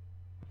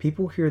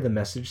 People hear the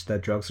message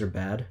that drugs are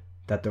bad,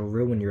 that they'll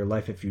ruin your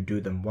life if you do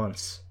them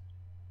once.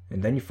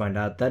 And then you find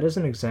out that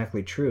isn't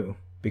exactly true,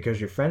 because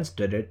your friends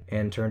did it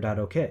and turned out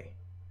okay.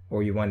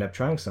 Or you wind up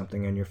trying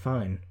something and you're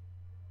fine.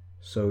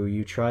 So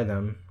you try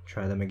them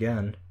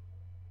again.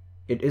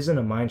 It isn't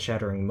a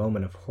mind-shattering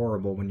moment of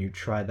horrible when you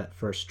try that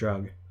first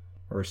drug,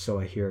 or so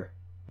I hear.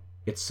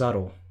 It's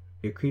subtle,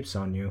 it creeps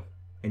on you,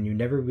 and you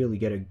never really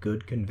get a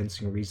good,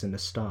 convincing reason to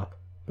stop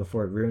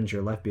before it ruins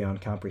your life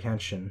beyond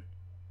comprehension.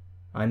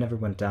 I never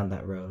went down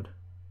that road,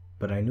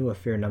 but I knew a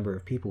fair number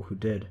of people who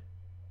did,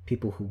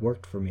 people who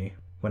worked for me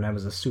when I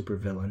was a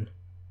supervillain.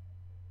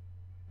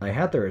 I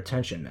had their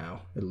attention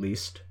now, at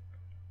least.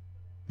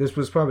 This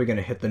was probably going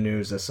to hit the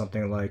news as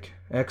something like,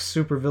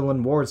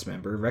 ex-supervillain wards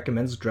member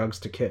recommends drugs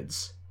to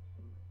kids.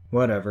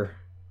 Whatever.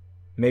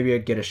 Maybe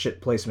I'd get a shit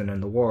placement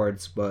in the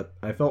wards, but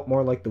I felt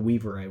more like the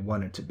Weaver I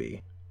wanted to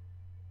be.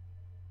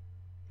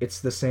 It's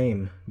the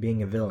same,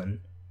 being a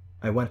villain.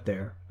 I went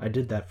there, I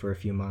did that for a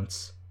few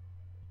months.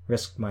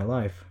 Risked my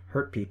life,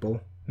 hurt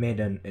people, made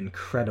an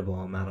incredible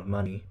amount of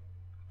money,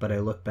 but I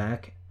look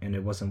back and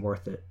it wasn't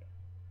worth it.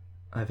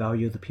 I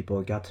value the people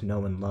I got to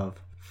know and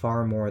love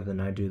far more than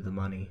I do the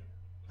money,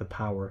 the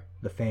power,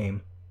 the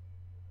fame.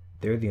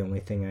 They're the only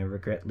thing I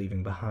regret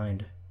leaving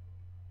behind.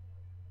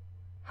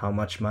 How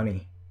much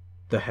money?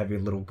 The heavy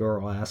little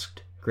girl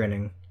asked,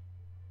 grinning.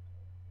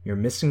 You're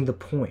missing the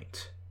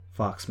point,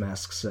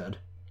 Foxmask said.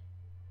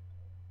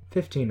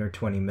 15 or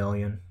 20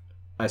 million,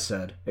 I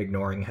said,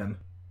 ignoring him.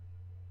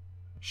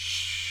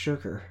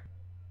 Sugar,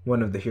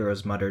 one of the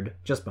heroes muttered,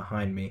 just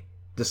behind me,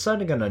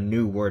 deciding on a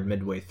new word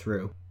midway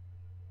through.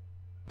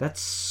 That's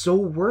so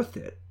worth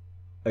it,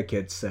 a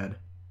kid said.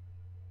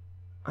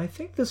 I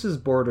think this is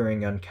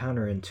bordering on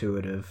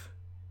counterintuitive,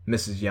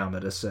 Mrs.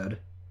 Yamada said.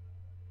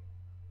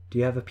 Do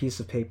you have a piece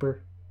of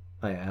paper?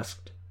 I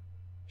asked.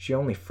 She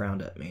only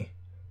frowned at me.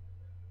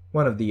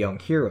 One of the young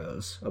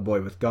heroes, a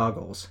boy with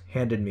goggles,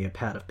 handed me a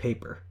pad of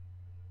paper.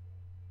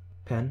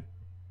 Pen?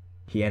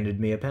 He handed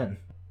me a pen.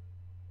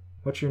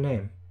 What's your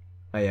name?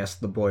 I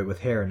asked the boy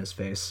with hair in his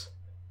face.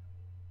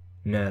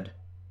 Ned.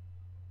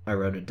 I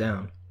wrote it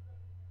down.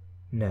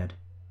 Ned.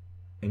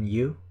 And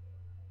you?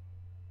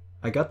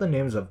 I got the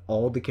names of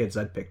all the kids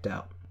I'd picked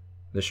out.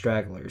 The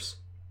stragglers.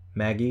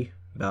 Maggie,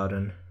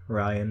 Bowden,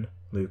 Ryan,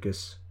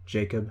 Lucas,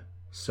 Jacob,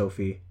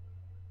 Sophie.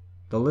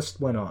 The list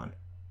went on.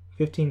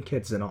 15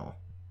 kids in all.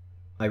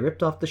 I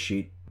ripped off the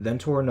sheet, then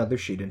tore another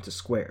sheet into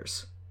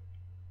squares.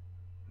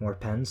 More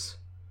pens?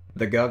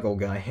 The goggle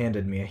guy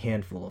handed me a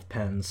handful of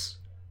pens.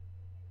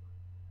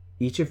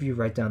 Each of you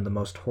write down the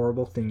most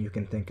horrible thing you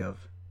can think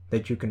of,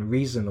 that you can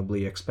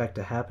reasonably expect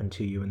to happen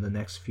to you in the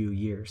next few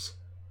years.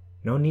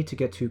 No need to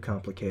get too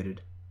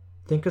complicated.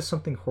 Think of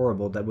something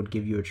horrible that would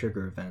give you a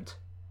trigger event.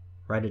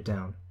 Write it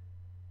down.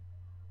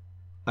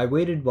 I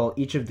waited while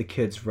each of the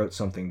kids wrote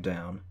something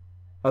down.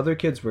 Other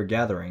kids were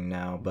gathering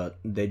now, but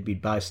they'd be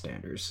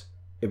bystanders.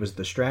 It was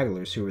the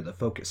stragglers who were the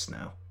focus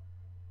now.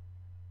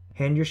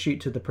 Hand your sheet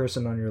to the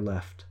person on your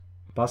left.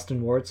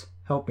 Boston Wards,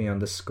 help me on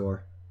this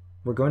score.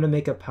 We're going to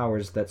make up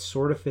powers that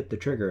sort of fit the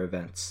trigger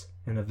events,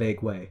 in a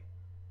vague way.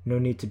 No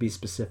need to be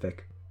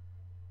specific.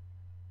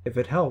 If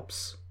it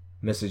helps,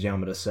 Mrs.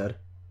 Yamada said,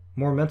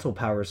 more mental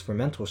powers for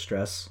mental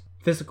stress,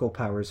 physical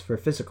powers for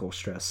physical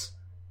stress.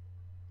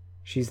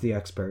 She's the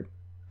expert,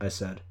 I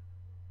said.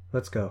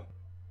 Let's go.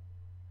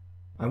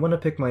 I want to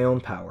pick my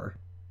own power,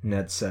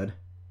 Ned said.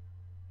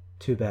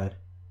 Too bad.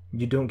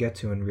 You don't get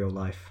to in real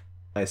life,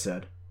 I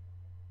said.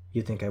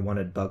 You think I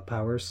wanted bug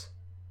powers?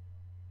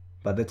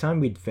 By the time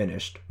we'd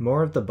finished,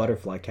 more of the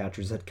butterfly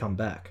catchers had come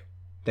back.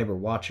 They were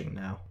watching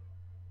now.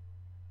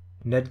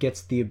 Ned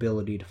gets the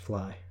ability to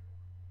fly.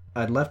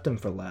 I'd left him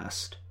for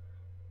last.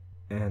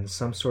 And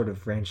some sort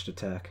of ranged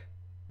attack.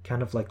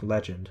 Kind of like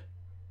Legend.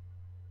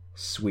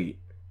 Sweet.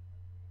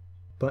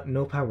 But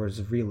no power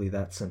is really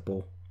that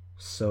simple.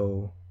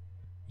 So,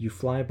 you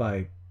fly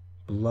by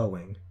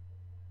blowing.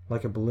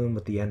 Like a balloon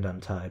with the end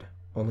untied,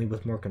 only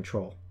with more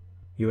control.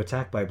 You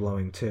attack by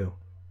blowing too.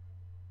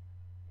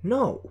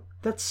 No,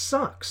 that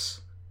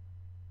sucks!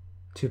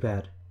 Too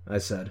bad, I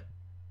said.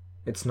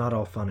 It's not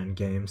all fun and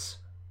games.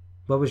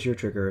 What was your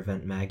trigger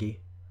event, Maggie?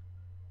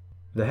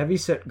 The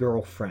heavy-set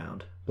girl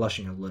frowned,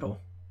 blushing a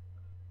little.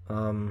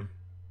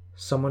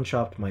 Someone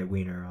chopped my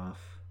wiener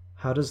off.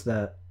 How does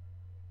that...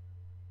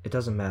 It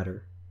doesn't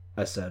matter,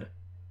 I said.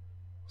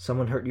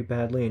 Someone hurt you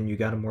badly and you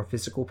got a more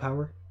physical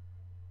power?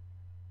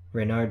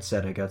 Reynard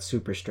said I got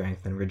super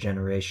strength and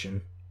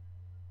regeneration.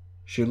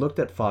 She looked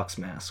at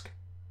Foxmask.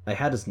 I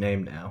had his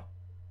name now.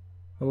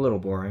 A little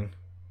boring.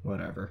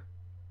 Whatever.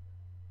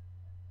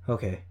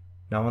 Okay,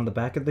 now on the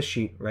back of the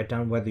sheet, write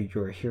down whether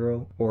you're a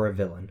hero or a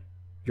villain.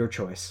 Your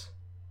choice.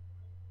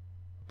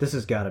 This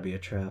has gotta be a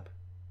trap,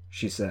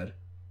 she said.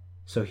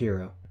 So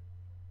hero.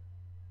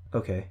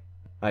 Okay,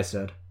 I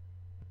said.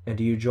 And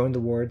do you join the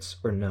wards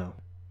or no?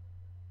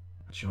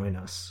 Join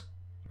us,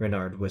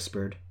 Reynard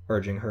whispered,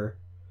 urging her.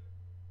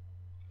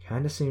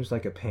 Kinda seems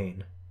like a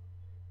pain.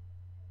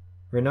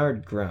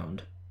 Reynard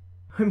groaned.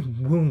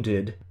 I'm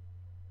wounded.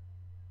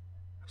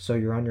 So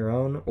you're on your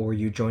own, or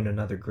you join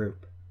another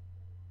group?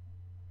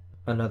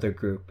 Another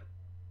group.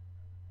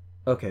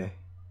 Okay.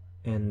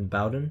 And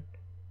Bowden?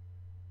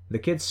 The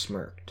kid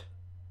smirked.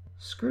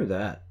 Screw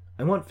that.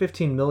 I want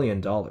 $15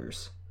 million.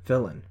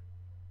 Villain.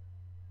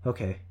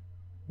 Okay.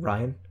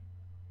 Ryan?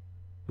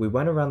 We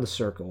went around the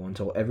circle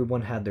until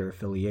everyone had their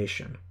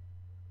affiliation.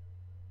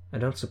 I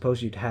don't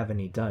suppose you'd have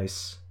any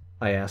dice,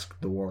 I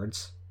asked the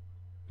wards.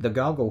 The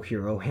goggle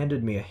hero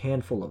handed me a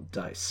handful of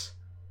dice.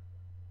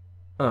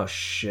 Oh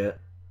shit,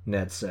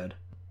 Ned said.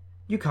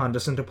 You conned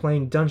us into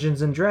playing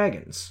Dungeons and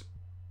Dragons.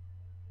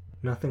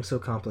 Nothing so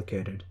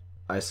complicated,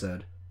 I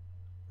said.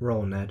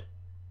 Roll, Ned.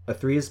 A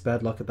 3 is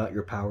bad luck about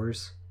your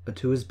powers, a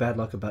 2 is bad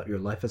luck about your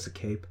life as a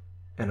cape,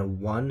 and a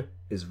 1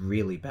 is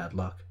really bad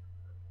luck.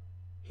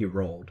 He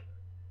rolled.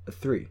 A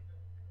 3.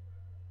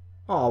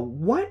 Aw,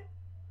 what?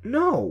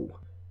 No!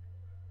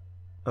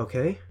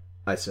 Okay,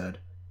 I said.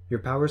 Your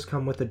powers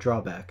come with a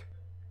drawback.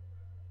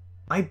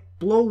 I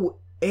blow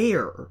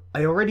air!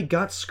 I already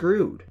got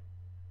screwed!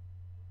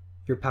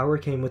 Your power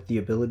came with the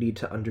ability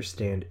to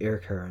understand air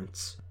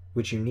currents,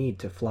 which you need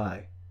to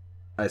fly,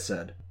 I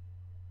said.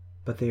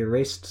 But they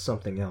erased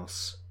something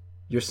else.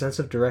 Your sense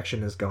of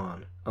direction is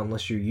gone,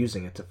 unless you're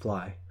using it to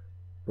fly.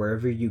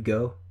 Wherever you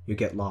go, you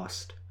get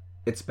lost.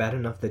 It's bad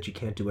enough that you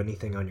can't do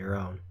anything on your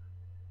own.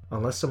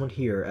 Unless someone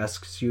here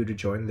asks you to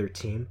join their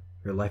team,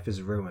 your life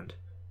is ruined.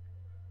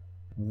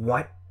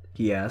 What?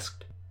 He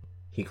asked.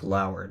 He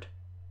glowered.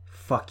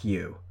 Fuck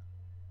you.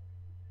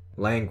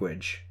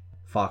 Language,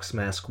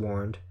 Foxmask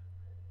warned.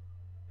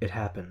 It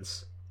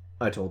happens,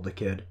 I told the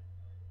kid.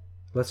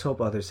 Let's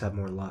hope others have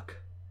more luck.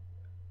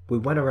 We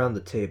went around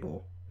the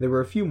table. There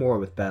were a few more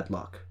with bad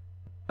luck.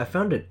 I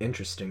found it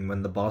interesting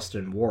when the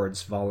Boston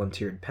wards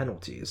volunteered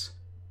penalties.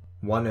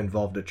 One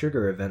involved a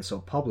trigger event so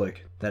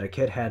public that a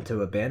kid had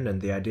to abandon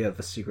the idea of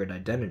a secret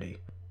identity.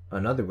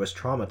 Another was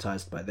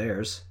traumatized by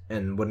theirs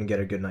and wouldn't get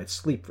a good night's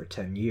sleep for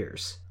 10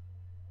 years.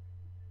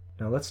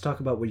 Now let's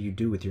talk about what you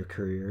do with your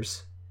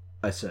careers,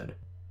 I said.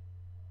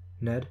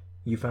 Ned,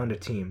 you found a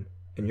team,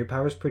 and your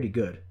power's pretty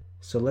good,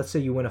 so let's say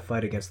you win a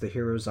fight against the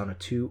heroes on a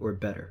 2 or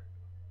better.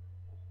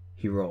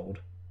 He rolled.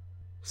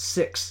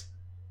 6.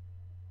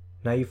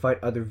 Now you fight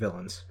other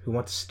villains who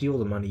want to steal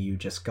the money you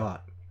just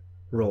got.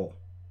 Roll.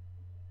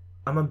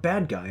 I'm a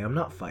bad guy, I'm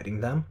not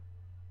fighting them.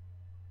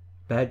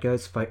 Bad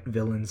guys fight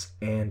villains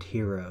and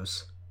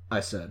heroes, I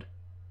said,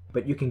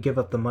 but you can give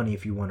up the money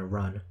if you want to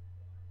run.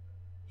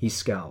 He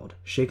scowled,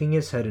 shaking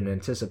his head in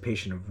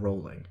anticipation of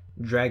rolling,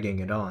 dragging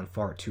it on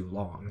far too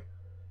long.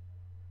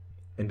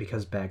 And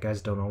because bad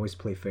guys don't always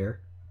play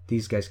fair,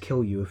 these guys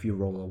kill you if you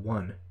roll a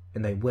 1,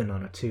 and they win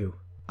on a 2,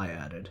 I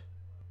added.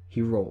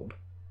 He rolled.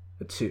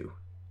 A 2.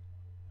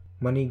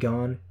 Money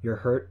gone, you're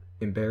hurt,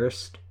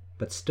 embarrassed,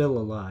 but still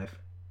alive.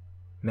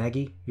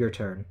 Maggie, your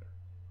turn.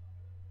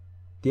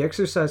 The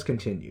exercise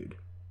continued.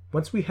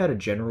 Once we had a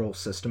general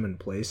system in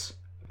place,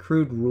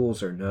 crude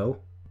rules or no,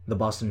 the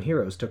Boston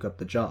Heroes took up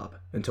the job,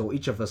 until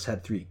each of us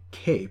had 3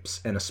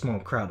 capes and a small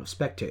crowd of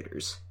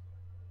spectators.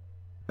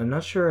 I'm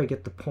not sure I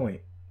get the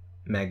point,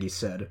 Maggie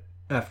said,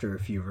 after a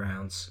few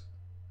rounds.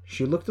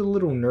 She looked a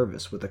little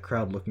nervous with the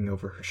crowd looking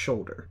over her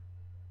shoulder.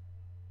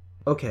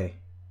 Okay,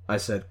 I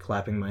said,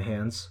 clapping my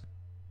hands.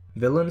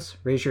 Villains,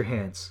 raise your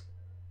hands.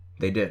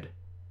 They did.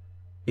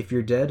 If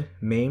you're dead,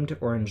 maimed,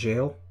 or in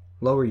jail,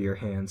 lower your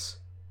hands.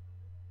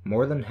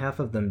 More than half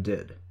of them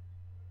did.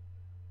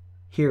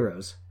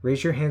 Heroes,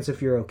 raise your hands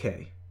if you're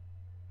okay.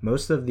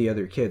 Most of the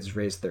other kids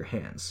raised their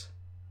hands.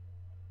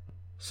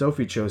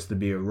 Sophie chose to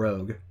be a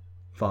rogue,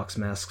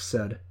 Foxmask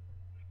said.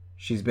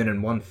 She's been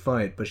in 1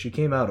 fight, but she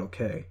came out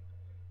okay.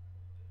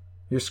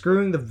 You're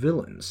screwing the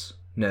villains,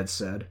 Ned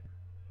said.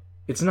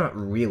 It's not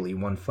really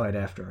 1 fight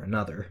after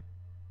another.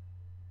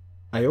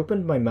 I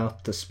opened my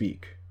mouth to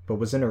speak, but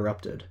was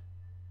interrupted.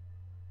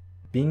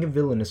 Being a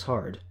villain is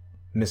hard,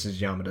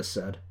 Mrs. Yamada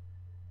said.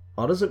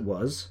 Odd as it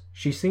was,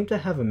 she seemed to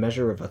have a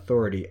measure of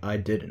authority I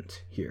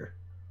didn't here.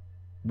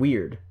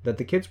 Weird that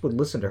the kids would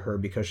listen to her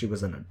because she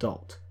was an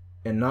adult,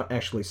 and not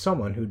actually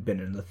someone who'd been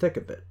in the thick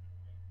of it.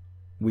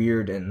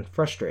 Weird and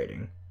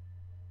frustrating.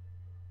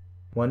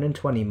 1 in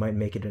 20 might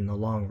make it in the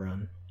long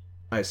run,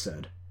 I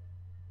said.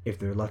 If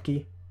they're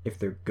lucky, if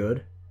they're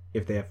good,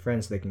 if they have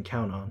friends they can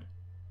count on.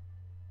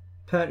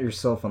 Pat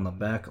yourself on the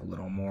back a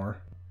little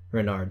more,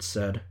 Renard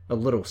said, a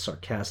little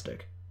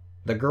sarcastic.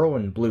 The girl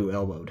in blue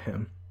elbowed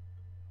him.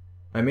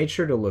 I made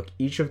sure to look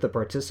each of the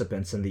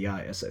participants in the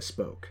eye as I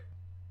spoke.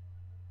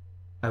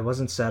 I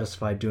wasn't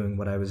satisfied doing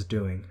what I was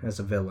doing as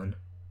a villain.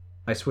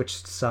 I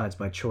switched sides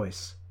by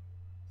choice.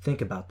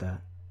 Think about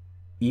that.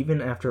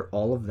 Even after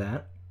all of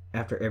that,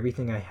 after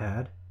everything I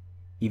had,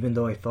 even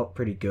though I felt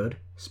pretty good,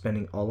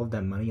 spending all of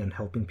that money on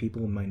helping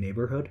people in my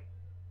neighborhood,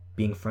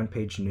 being front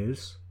page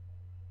news,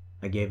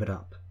 I gave it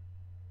up.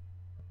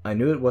 I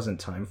knew it wasn't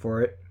time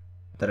for it,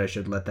 that I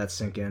should let that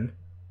sink in,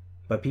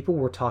 but people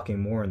were talking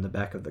more in the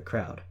back of the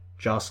crowd,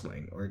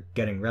 jostling or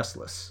getting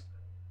restless.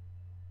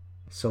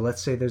 So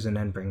let's say there's an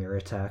Endbringer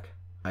attack,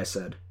 I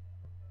said.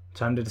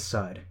 Time to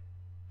decide.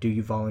 Do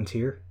you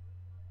volunteer?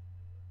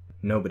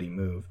 Nobody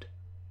moved.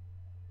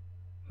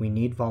 We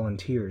need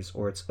volunteers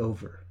or it's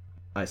over,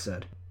 I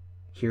said.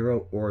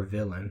 Hero or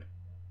villain.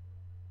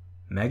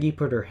 Maggie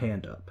put her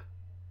hand up.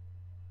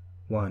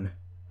 1,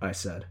 I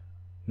said.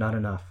 Not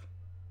enough.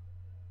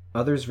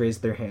 Others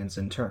raised their hands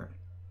in turn.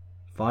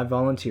 5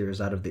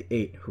 volunteers out of the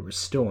 8 who were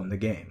still in the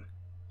game.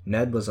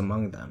 Ned was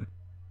among them.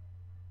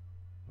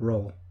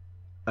 Roll,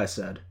 I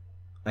said.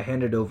 I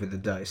handed over the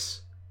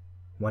dice.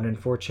 1 in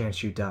 4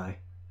 chance you die.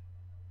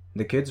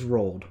 The kids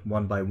rolled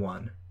 1 by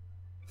 1.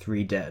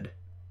 3 dead.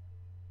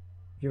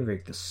 You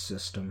rigged the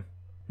system,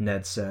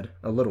 Ned said,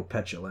 a little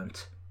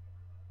petulant.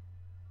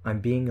 I'm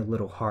being a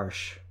little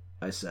harsh,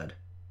 I said,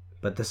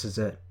 but this is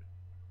it.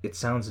 It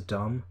sounds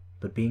dumb,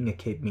 but being a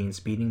cape means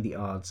beating the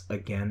odds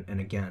again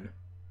and again.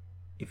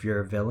 If you're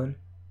a villain,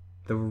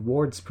 the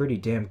reward's pretty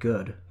damn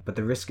good, but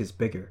the risk is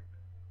bigger.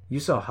 You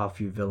saw how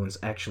few villains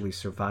actually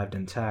survived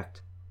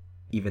intact.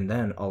 Even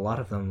then, a lot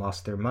of them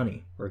lost their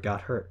money or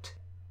got hurt.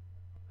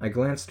 I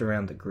glanced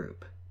around the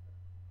group.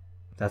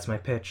 That's my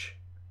pitch.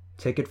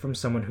 Take it from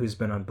someone who's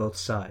been on both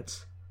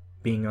sides.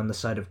 Being on the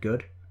side of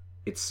good,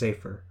 it's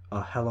safer,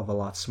 a hell of a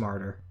lot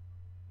smarter.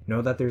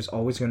 Know that there's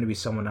always going to be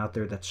someone out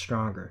there that's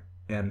stronger,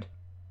 and...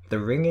 The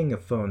ringing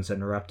of phones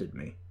interrupted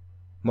me.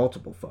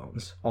 Multiple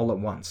phones, all at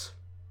once.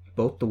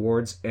 Both the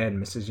wards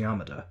and Mrs.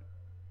 Yamada.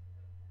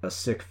 A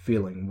sick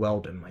feeling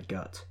welled in my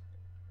gut.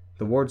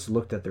 The wards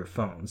looked at their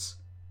phones.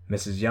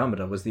 Mrs.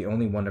 Yamada was the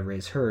only one to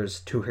raise hers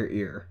to her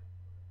ear.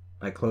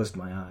 I closed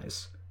my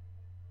eyes.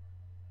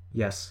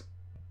 Yes,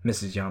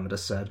 Mrs. Yamada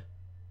said.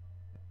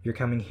 You're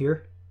coming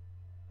here?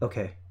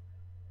 Okay.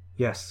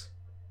 Yes.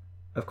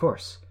 Of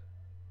course.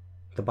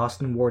 The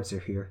Boston wards are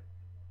here.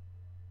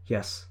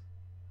 Yes.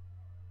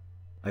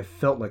 I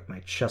felt like my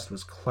chest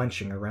was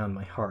clenching around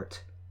my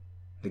heart.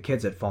 The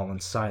kids had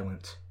fallen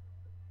silent.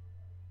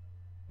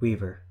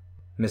 Weaver,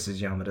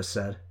 Mrs. Yamada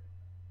said.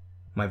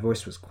 My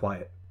voice was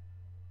quiet.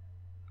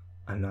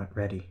 I'm not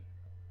ready.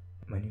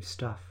 My new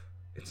stuff,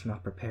 it's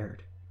not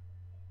prepared.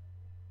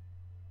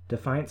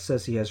 Defiant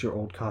says he has your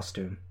old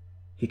costume.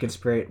 He can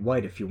spray it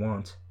white if you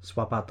want,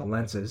 swap out the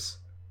lenses.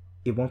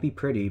 It won't be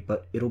pretty,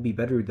 but it'll be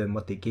better than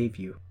what they gave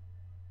you.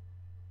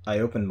 I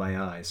opened my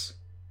eyes.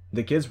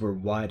 The kids were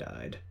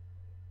wide-eyed.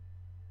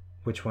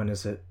 Which one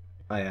is it?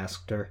 I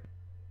asked her.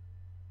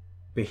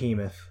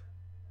 Behemoth.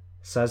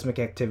 Seismic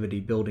activity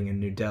building in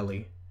New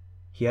Delhi.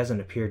 He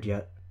hasn't appeared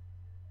yet.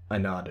 I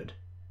nodded.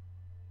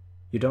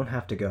 You don't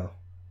have to go,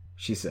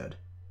 she said.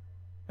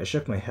 I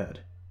shook my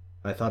head.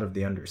 I thought of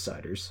the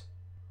Undersiders.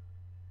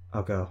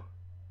 I'll go.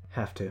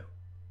 Have to.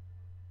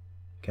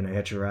 Can I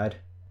hitch a ride?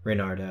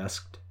 Reynard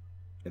asked.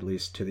 At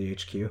least to the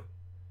HQ.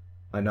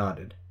 I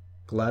nodded,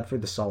 glad for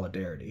the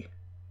solidarity.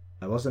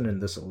 I wasn't in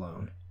this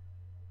alone.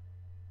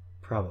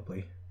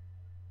 Probably.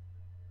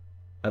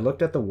 I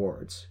looked at the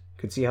wards,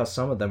 could see how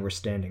some of them were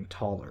standing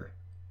taller,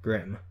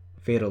 grim,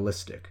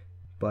 fatalistic,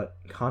 but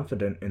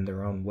confident in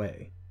their own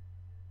way.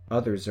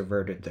 Others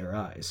averted their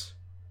eyes.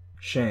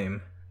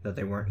 Shame that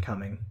they weren't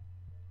coming.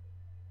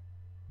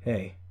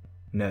 Hey,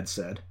 Ned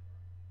said.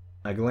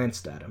 I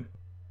glanced at him.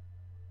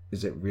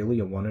 Is it really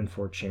a 1 in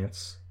 4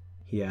 chance?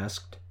 He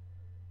asked.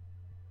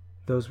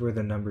 Those were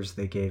the numbers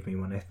they gave me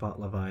when I fought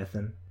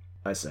Leviathan,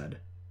 I said.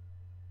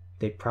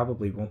 They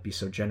probably won't be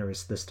so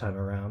generous this time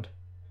around.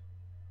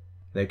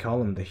 They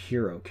call him the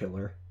hero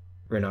killer,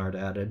 Reynard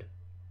added.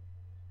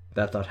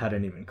 That thought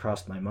hadn't even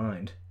crossed my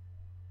mind.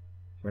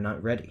 We're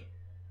not ready.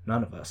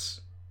 None of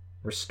us.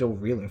 We're still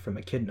reeling from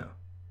Echidna,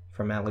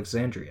 from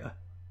Alexandria.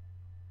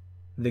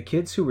 The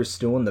kids who were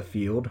still in the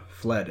field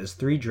fled as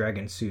 3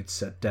 dragon suits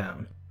set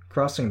down,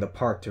 crossing the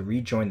park to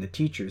rejoin the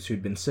teachers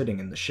who'd been sitting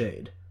in the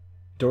shade.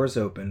 Doors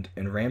opened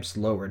and ramps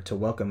lowered to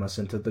welcome us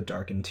into the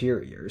dark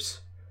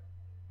interiors.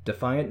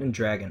 Defiant and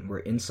Dragon were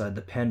inside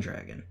the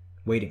Pendragon,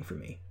 waiting for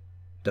me.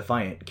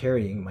 Defiant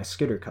carrying my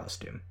skitter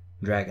costume,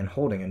 Dragon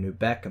holding a new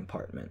back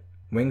compartment,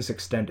 wings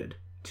extended,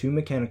 2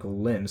 mechanical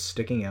limbs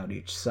sticking out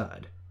each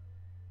side.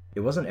 It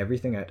wasn't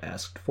everything I'd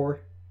asked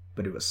for,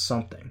 but it was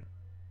something.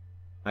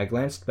 I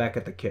glanced back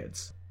at the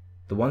kids.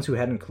 The ones who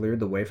hadn't cleared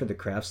the way for the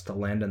crafts to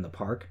land in the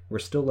park were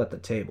still at the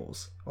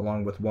tables,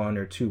 along with 1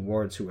 or 2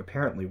 wards who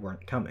apparently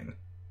weren't coming.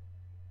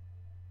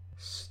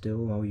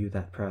 Still owe you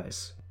that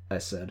prize, I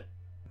said.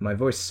 My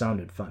voice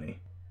sounded funny.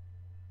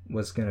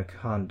 Was gonna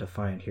con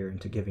Defiant here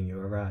into giving you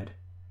a ride.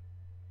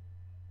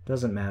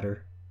 Doesn't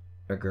matter,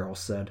 a girl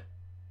said.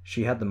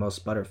 She had the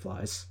most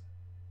butterflies.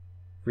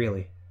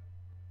 Really?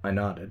 I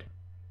nodded.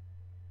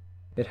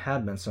 It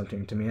had meant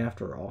something to me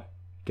after all,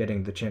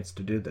 getting the chance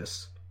to do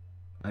this.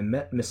 I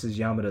met Mrs.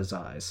 Yamada's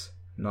eyes,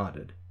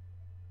 nodded.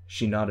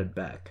 She nodded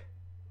back.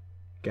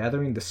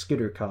 Gathering the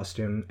skitter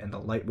costume and the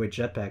lightweight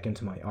jetpack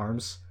into my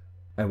arms,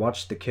 I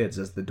watched the kids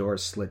as the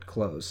doors slid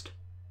closed.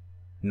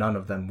 None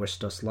of them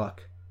wished us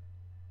luck.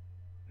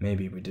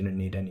 Maybe we didn't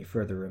need any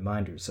further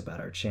reminders about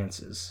our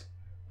chances.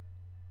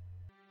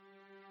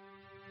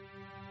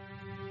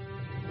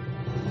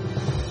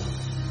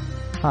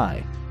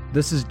 Hi,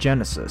 this is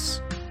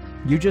Genesis.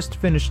 You just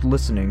finished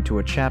listening to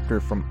a chapter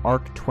from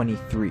Arc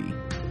 23,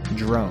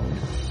 Drone,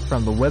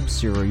 from the web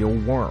serial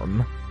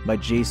Worm by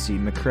J.C.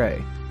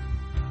 McCrae.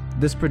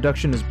 This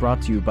production is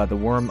brought to you by the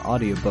Worm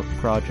Audiobook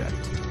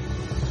Project.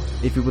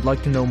 If you would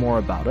like to know more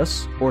about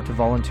us, or to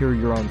volunteer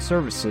your own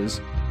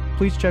services,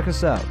 please check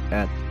us out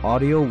at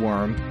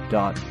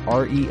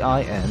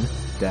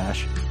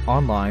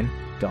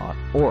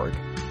audioworm.rein-online.org.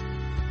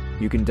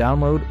 You can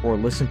download or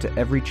listen to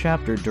every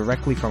chapter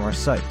directly from our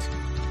site,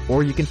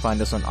 or you can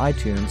find us on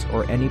iTunes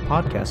or any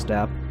podcast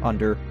app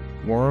under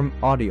Worm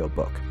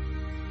Audiobook.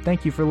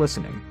 Thank you for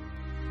listening.